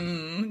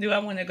 do I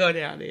want to go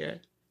down there?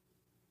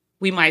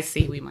 We might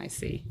see.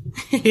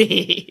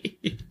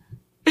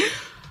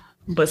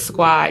 But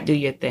squad, do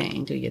your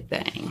thing.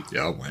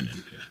 Y'all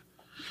winning.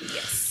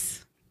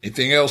 Yes.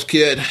 Anything else,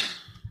 kid?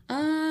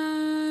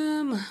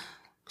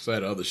 Because I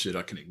had other shit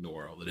I can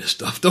ignore all of this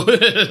stuff, though.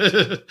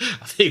 I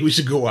think we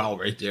should go out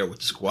right there with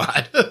the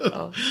squad.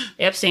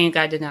 Epstein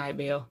got denied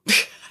bail.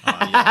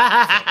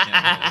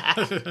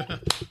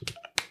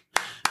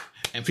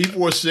 And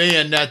people were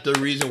saying that the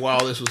reason why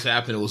all this was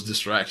happening was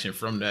distraction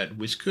from that,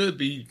 which could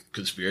be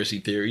conspiracy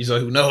theories, or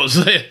who knows.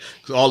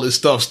 All this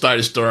stuff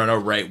started stirring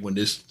up right when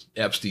this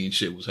Epstein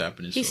shit was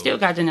happening. He still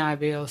got denied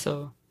bail,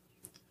 so.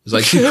 It's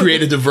like she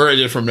created a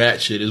diversion from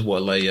that shit is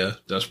what,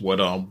 that's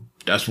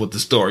what the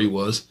story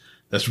was.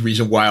 That's the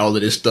reason why all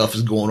of this stuff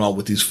is going on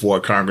with these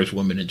 4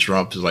 congresswomen and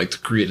Trump, is like to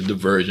create a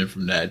diversion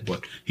from that,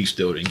 but he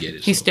still didn't get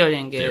it.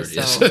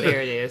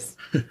 There it is.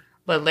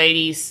 But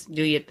ladies,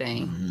 do your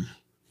thing. Mm-hmm.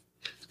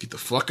 Get the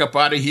fuck up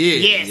out of here.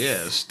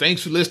 Yes.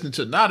 Thanks for listening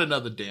to Not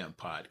Another Damn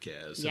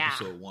Podcast,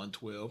 episode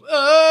 112.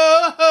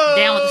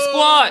 Down with the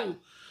squad.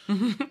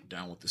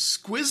 Down with the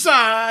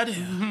squizzard.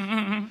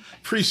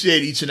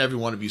 Appreciate each and every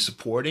one of you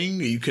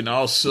supporting. You can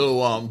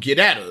also get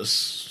at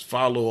us.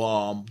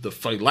 Follow the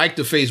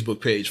Facebook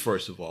page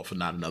first of all for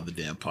Not Another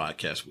Damn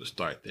Podcast. We'll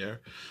start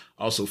there.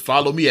 Also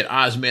follow me at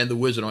Ozman the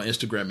Wizard on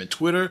Instagram and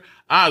Twitter.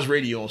 Oz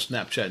Radio on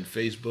Snapchat and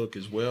Facebook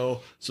as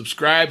well.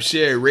 Subscribe,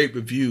 share, rate,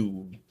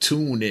 review,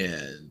 tune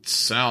in,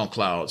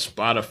 SoundCloud,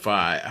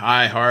 Spotify,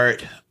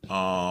 iHeart,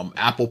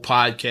 Apple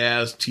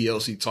Podcasts,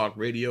 TLC Talk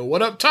Radio.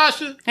 What up,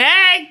 Tasha?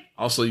 Hey!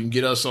 Also, you can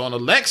get us on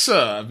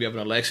Alexa. If you have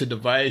an Alexa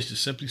device,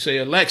 just simply say,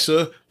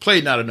 Alexa,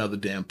 play Not Another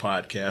Damn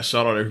Podcast.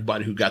 Shout out to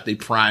everybody who got their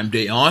Prime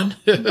Day on.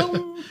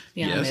 I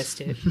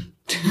missed it.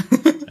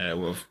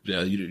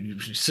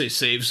 You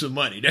save some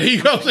money. There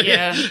you go.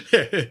 Yeah.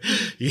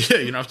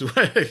 You don't have to.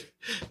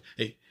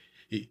 Hey,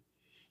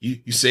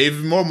 you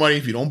save more money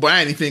if you don't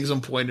buy anything. So I'm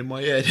pointing in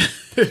my head.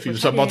 If you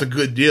talk about the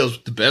good deals,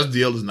 the best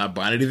deal is not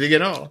buying anything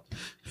at all.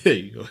 There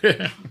you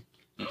go.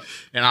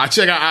 And I'll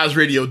check out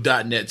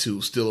OzRadio.net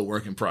too. Still a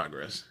work in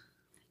progress.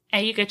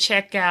 And you can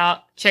check me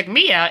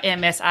out,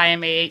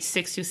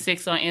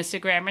 MSIMAH626 on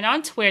Instagram and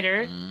on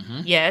Twitter.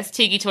 Mm-hmm. Yes,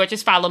 Tiki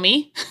Torches, follow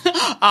me.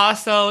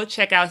 Also,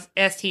 check out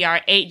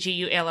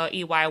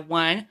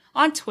STR8GULLEY1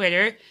 on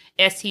Twitter,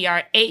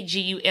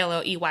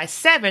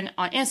 STR8GULLEY7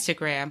 on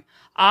Instagram.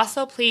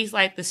 Also, please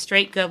like the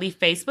Straight Gully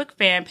Facebook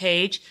fan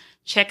page.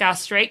 Check out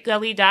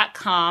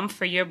straightgully.com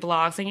for your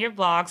blogs and your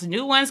vlogs.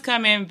 New ones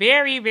come in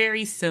very,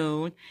 very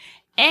soon.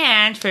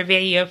 And for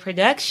video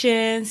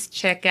productions,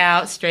 check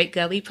out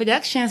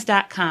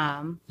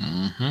straightgullyproductions.com.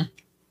 Mm-hmm.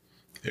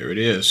 There it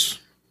is.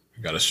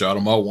 Got to shout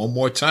them out one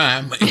more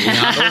time.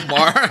 Ileana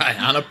Omar,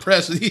 Ayanna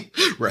Presley,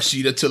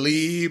 Rashida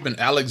Tlaib, and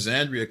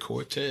Alexandria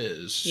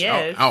Cortez.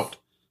 Yes. Shout out.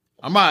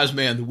 I'm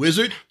Ozman the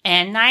Wizard.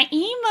 And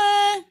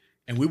Naima.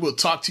 And we will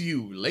talk to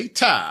you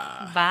later.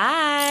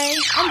 Bye.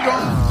 I'm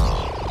gone.